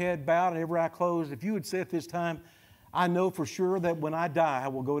every head bowed and every eye closed, if you would say at this time, I know for sure that when I die, I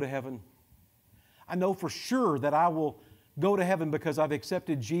will go to heaven. I know for sure that I will go to heaven because I've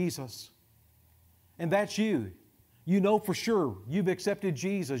accepted Jesus. And that's you. You know for sure you've accepted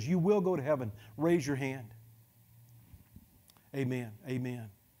Jesus. You will go to heaven. Raise your hand. Amen. Amen.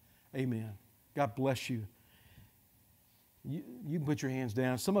 Amen. God bless you. You can put your hands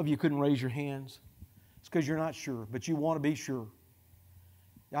down. Some of you couldn't raise your hands. It's because you're not sure, but you want to be sure.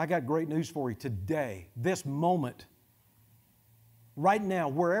 I got great news for you today, this moment, right now,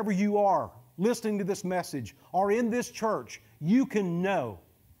 wherever you are listening to this message or in this church, you can know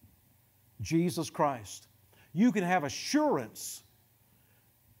Jesus Christ. You can have assurance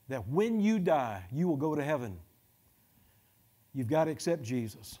that when you die, you will go to heaven. You've got to accept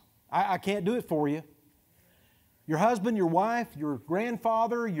Jesus. I can't do it for you. Your husband, your wife, your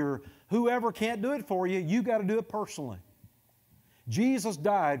grandfather, your whoever can't do it for you. You've got to do it personally. Jesus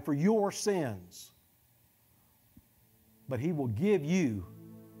died for your sins, but He will give you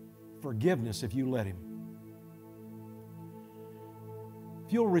forgiveness if you let Him.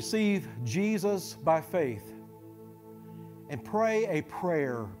 If you'll receive Jesus by faith and pray a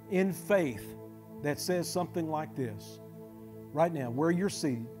prayer in faith that says something like this, right now, where you're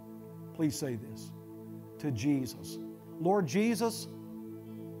seated, please say this to Jesus. Lord Jesus,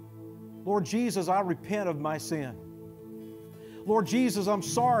 I repent of my sin. Lord Jesus, I'm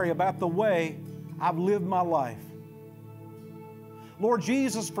sorry about the way I've lived my life. Lord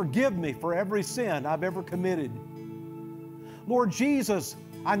Jesus, forgive me for every sin I've ever committed. Lord Jesus,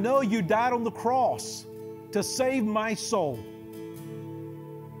 I know You died on the cross to save my soul.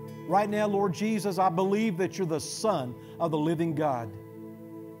 Right now, Lord Jesus, I believe that You're the Son of the living God.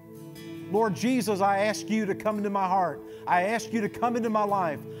 Lord Jesus, I ask You to come into my heart. I ask You to come into my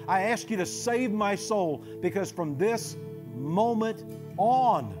life. I ask You to save my soul, because from this moment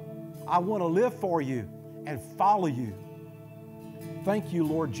on, I want to live for You and follow You. Thank You,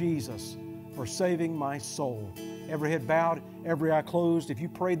 Lord Jesus, for saving my soul. Every head bowed, every eye closed. If you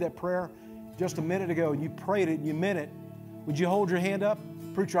prayed that prayer just a minute ago and you prayed it and you meant it, would you hold your hand up?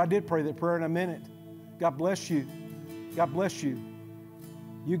 Preacher, I did pray that prayer and I meant it. God bless you. God bless you.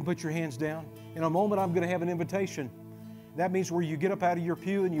 You can put your hands down. In a moment, I'm going to have an invitation. That means where you get up out of your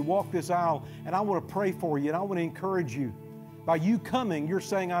pew and you walk this aisle, and I want to pray for you and I want to encourage you. By you coming, you're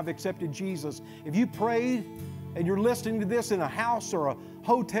saying, I've accepted Jesus. If you prayed and you're listening to this in a house or a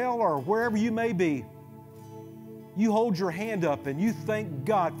hotel or wherever you may be, you hold your hand up and you thank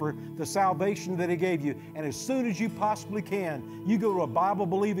God for the salvation that He gave you. And as soon as you possibly can, you go to a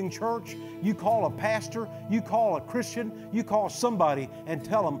Bible-believing church, you call a pastor, you call a Christian, you call somebody and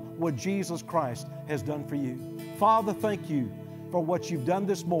tell them what Jesus Christ has done for you. Father, thank You for what You've done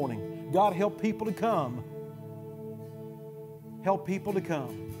this morning. God, help people to come. Help people to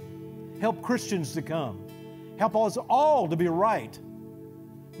come. Help Christians to come. Help us all to be right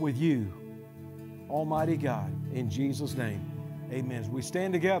with You, Almighty God, in Jesus' name, amen. As we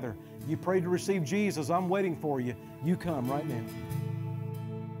stand together, you pray to receive Jesus. I'm waiting for you. You come right now.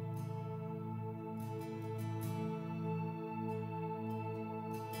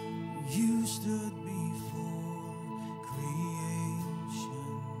 You stood before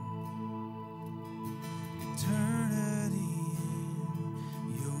creation, eternity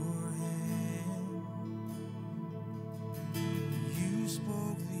in Your hand. You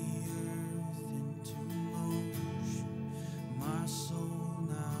spoke the earth into motion, my soul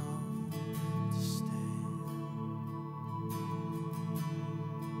now to stand.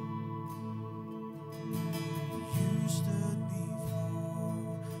 You stood before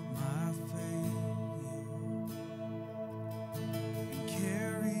my failure and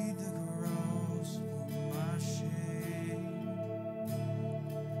carried the cross for my shame.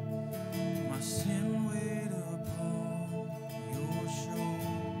 My sin weighed upon Your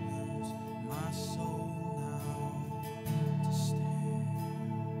shoulders, my soul now to stand.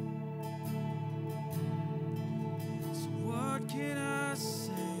 So what can I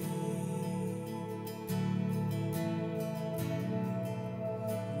say?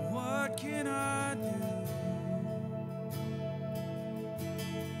 What can I do?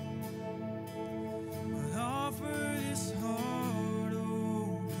 But offer this heart,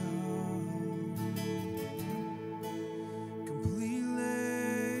 oh God, completely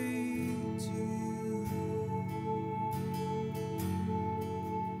to You.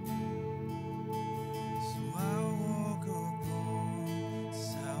 So I walk upon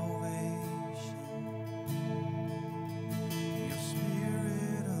salvation, Your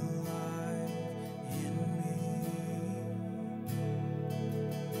Spirit alive in me,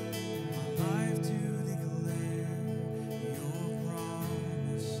 my life to declare Your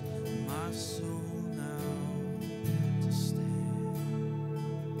promise, my soul now to stand.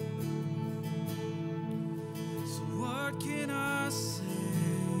 So what can I say?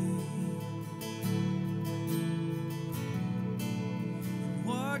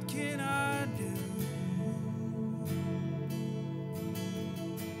 What can I do?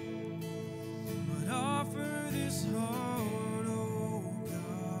 But offer this heart, oh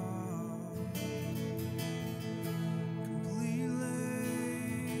God, completely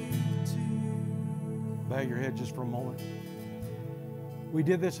to You. Bow your head just for a moment. We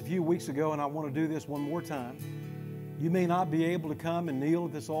did this a few weeks ago, and I want to do this one more time. You may not be able to come and kneel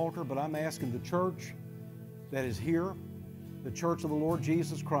at this altar, but I'm asking the church that is here, the church of the Lord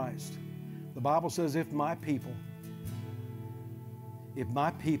Jesus Christ. The Bible says, if my people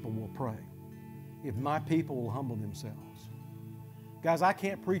will pray, if my people will humble themselves. Guys, I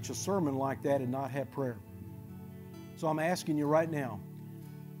can't preach a sermon like that and not have prayer. So I'm asking you right now,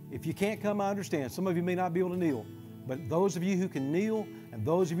 if you can't come, I understand. Some of you may not be able to kneel, but those of you who can kneel and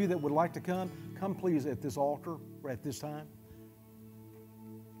those of you that would like to come please at this altar at this time.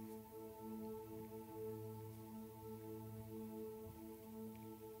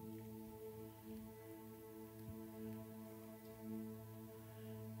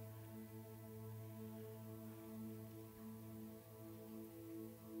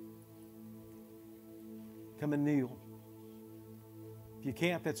 Come and kneel. If you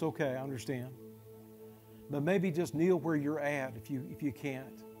can't, that's okay. I understand. but maybe just kneel where you're at if you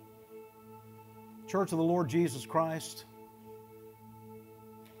can't. Church of the Lord Jesus Christ,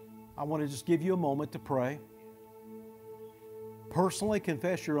 I want to just give you a moment to pray. Personally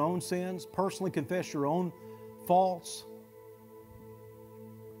confess your own sins. Personally confess your own faults.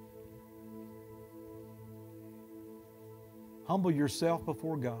 Humble yourself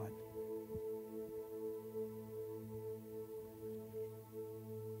before God.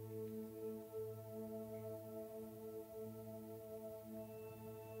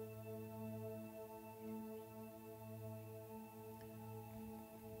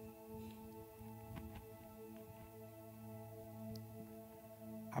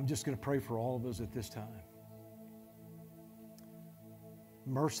 I'm just going to pray for all of us at this time.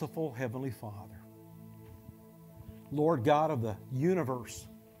 Merciful Heavenly Father, Lord God of the universe,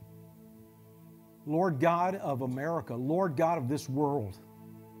 Lord God of America, Lord God of this world,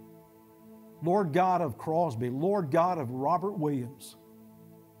 Lord God of Crosby, Lord God of Robert Williams,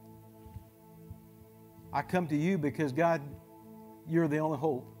 I come to you because, God, you're the only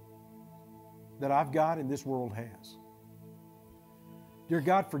hope that I've got and this world has. Dear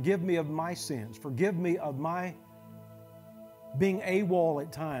God, forgive me of my sins. Forgive me of my being AWOL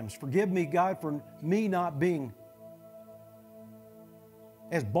at times. Forgive me, God, for me not being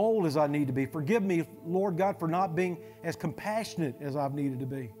as bold as I need to be. Forgive me, Lord God, for not being as compassionate as I've needed to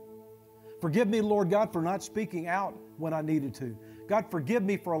be. Forgive me, Lord God, for not speaking out when I needed to. God, forgive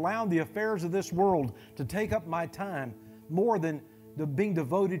me for allowing the affairs of this world to take up my time more than being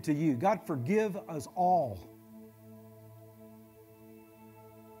devoted to you. God, forgive us all.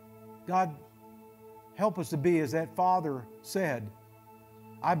 God, help us to be as that father said,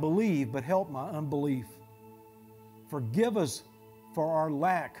 I believe, but help my unbelief. Forgive us for our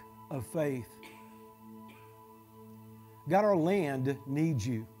lack of faith. God, our land needs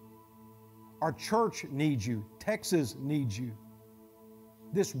you. Our church needs you. Texas needs you.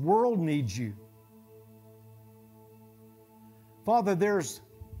 This world needs you. Father, there's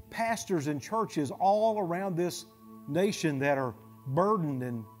pastors and churches all around this nation that are burdened,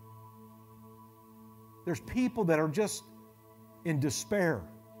 and there's people that are just in despair.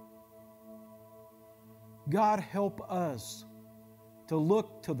 God, help us to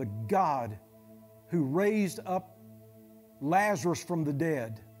look to the God who raised up Lazarus from the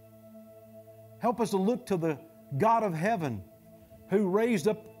dead. Help us to look to the God of heaven who raised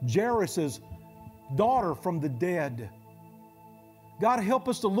up Jairus' daughter from the dead. God, help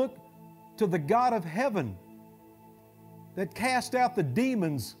us to look to the God of heaven that cast out the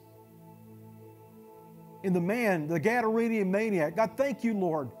demons in the man, the Gadarenian maniac. God, thank you,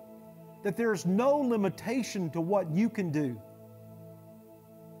 Lord, that there's no limitation to what you can do.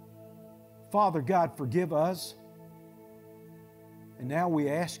 Father God, forgive us. And now we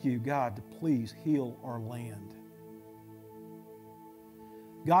ask you, God, to please heal our land.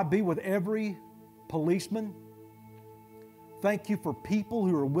 God, be with every policeman. Thank you for people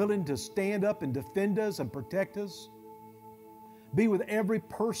who are willing to stand up and defend us and protect us. Be with every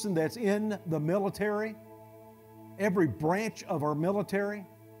person that's in the military, every branch of our military.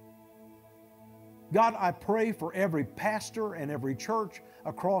 God, I pray for every pastor and every church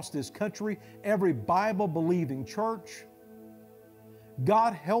across this country, every Bible-believing church.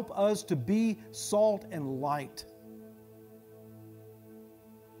 God, help us to be salt and light.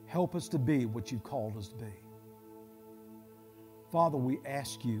 Help us to be what you've called us to be. Father, we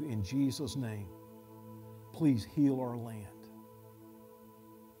ask you in Jesus' name, please heal our land.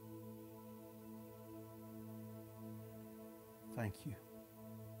 Thank you.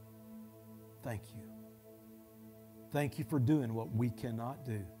 Thank you. Thank you for doing what we cannot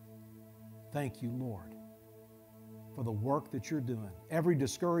do. Thank you, Lord, for the work that you're doing. Every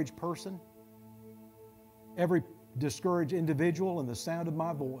discouraged person, every discouraged individual in the sound of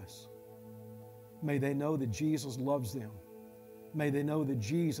my voice, may they know that Jesus loves them. May they know that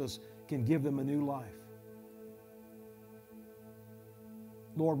Jesus can give them a new life.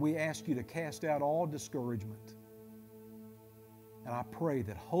 Lord, we ask you to cast out all discouragement. And I pray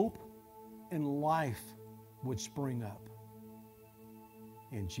that hope and life would spring up.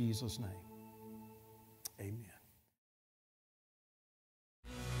 In Jesus' name, amen.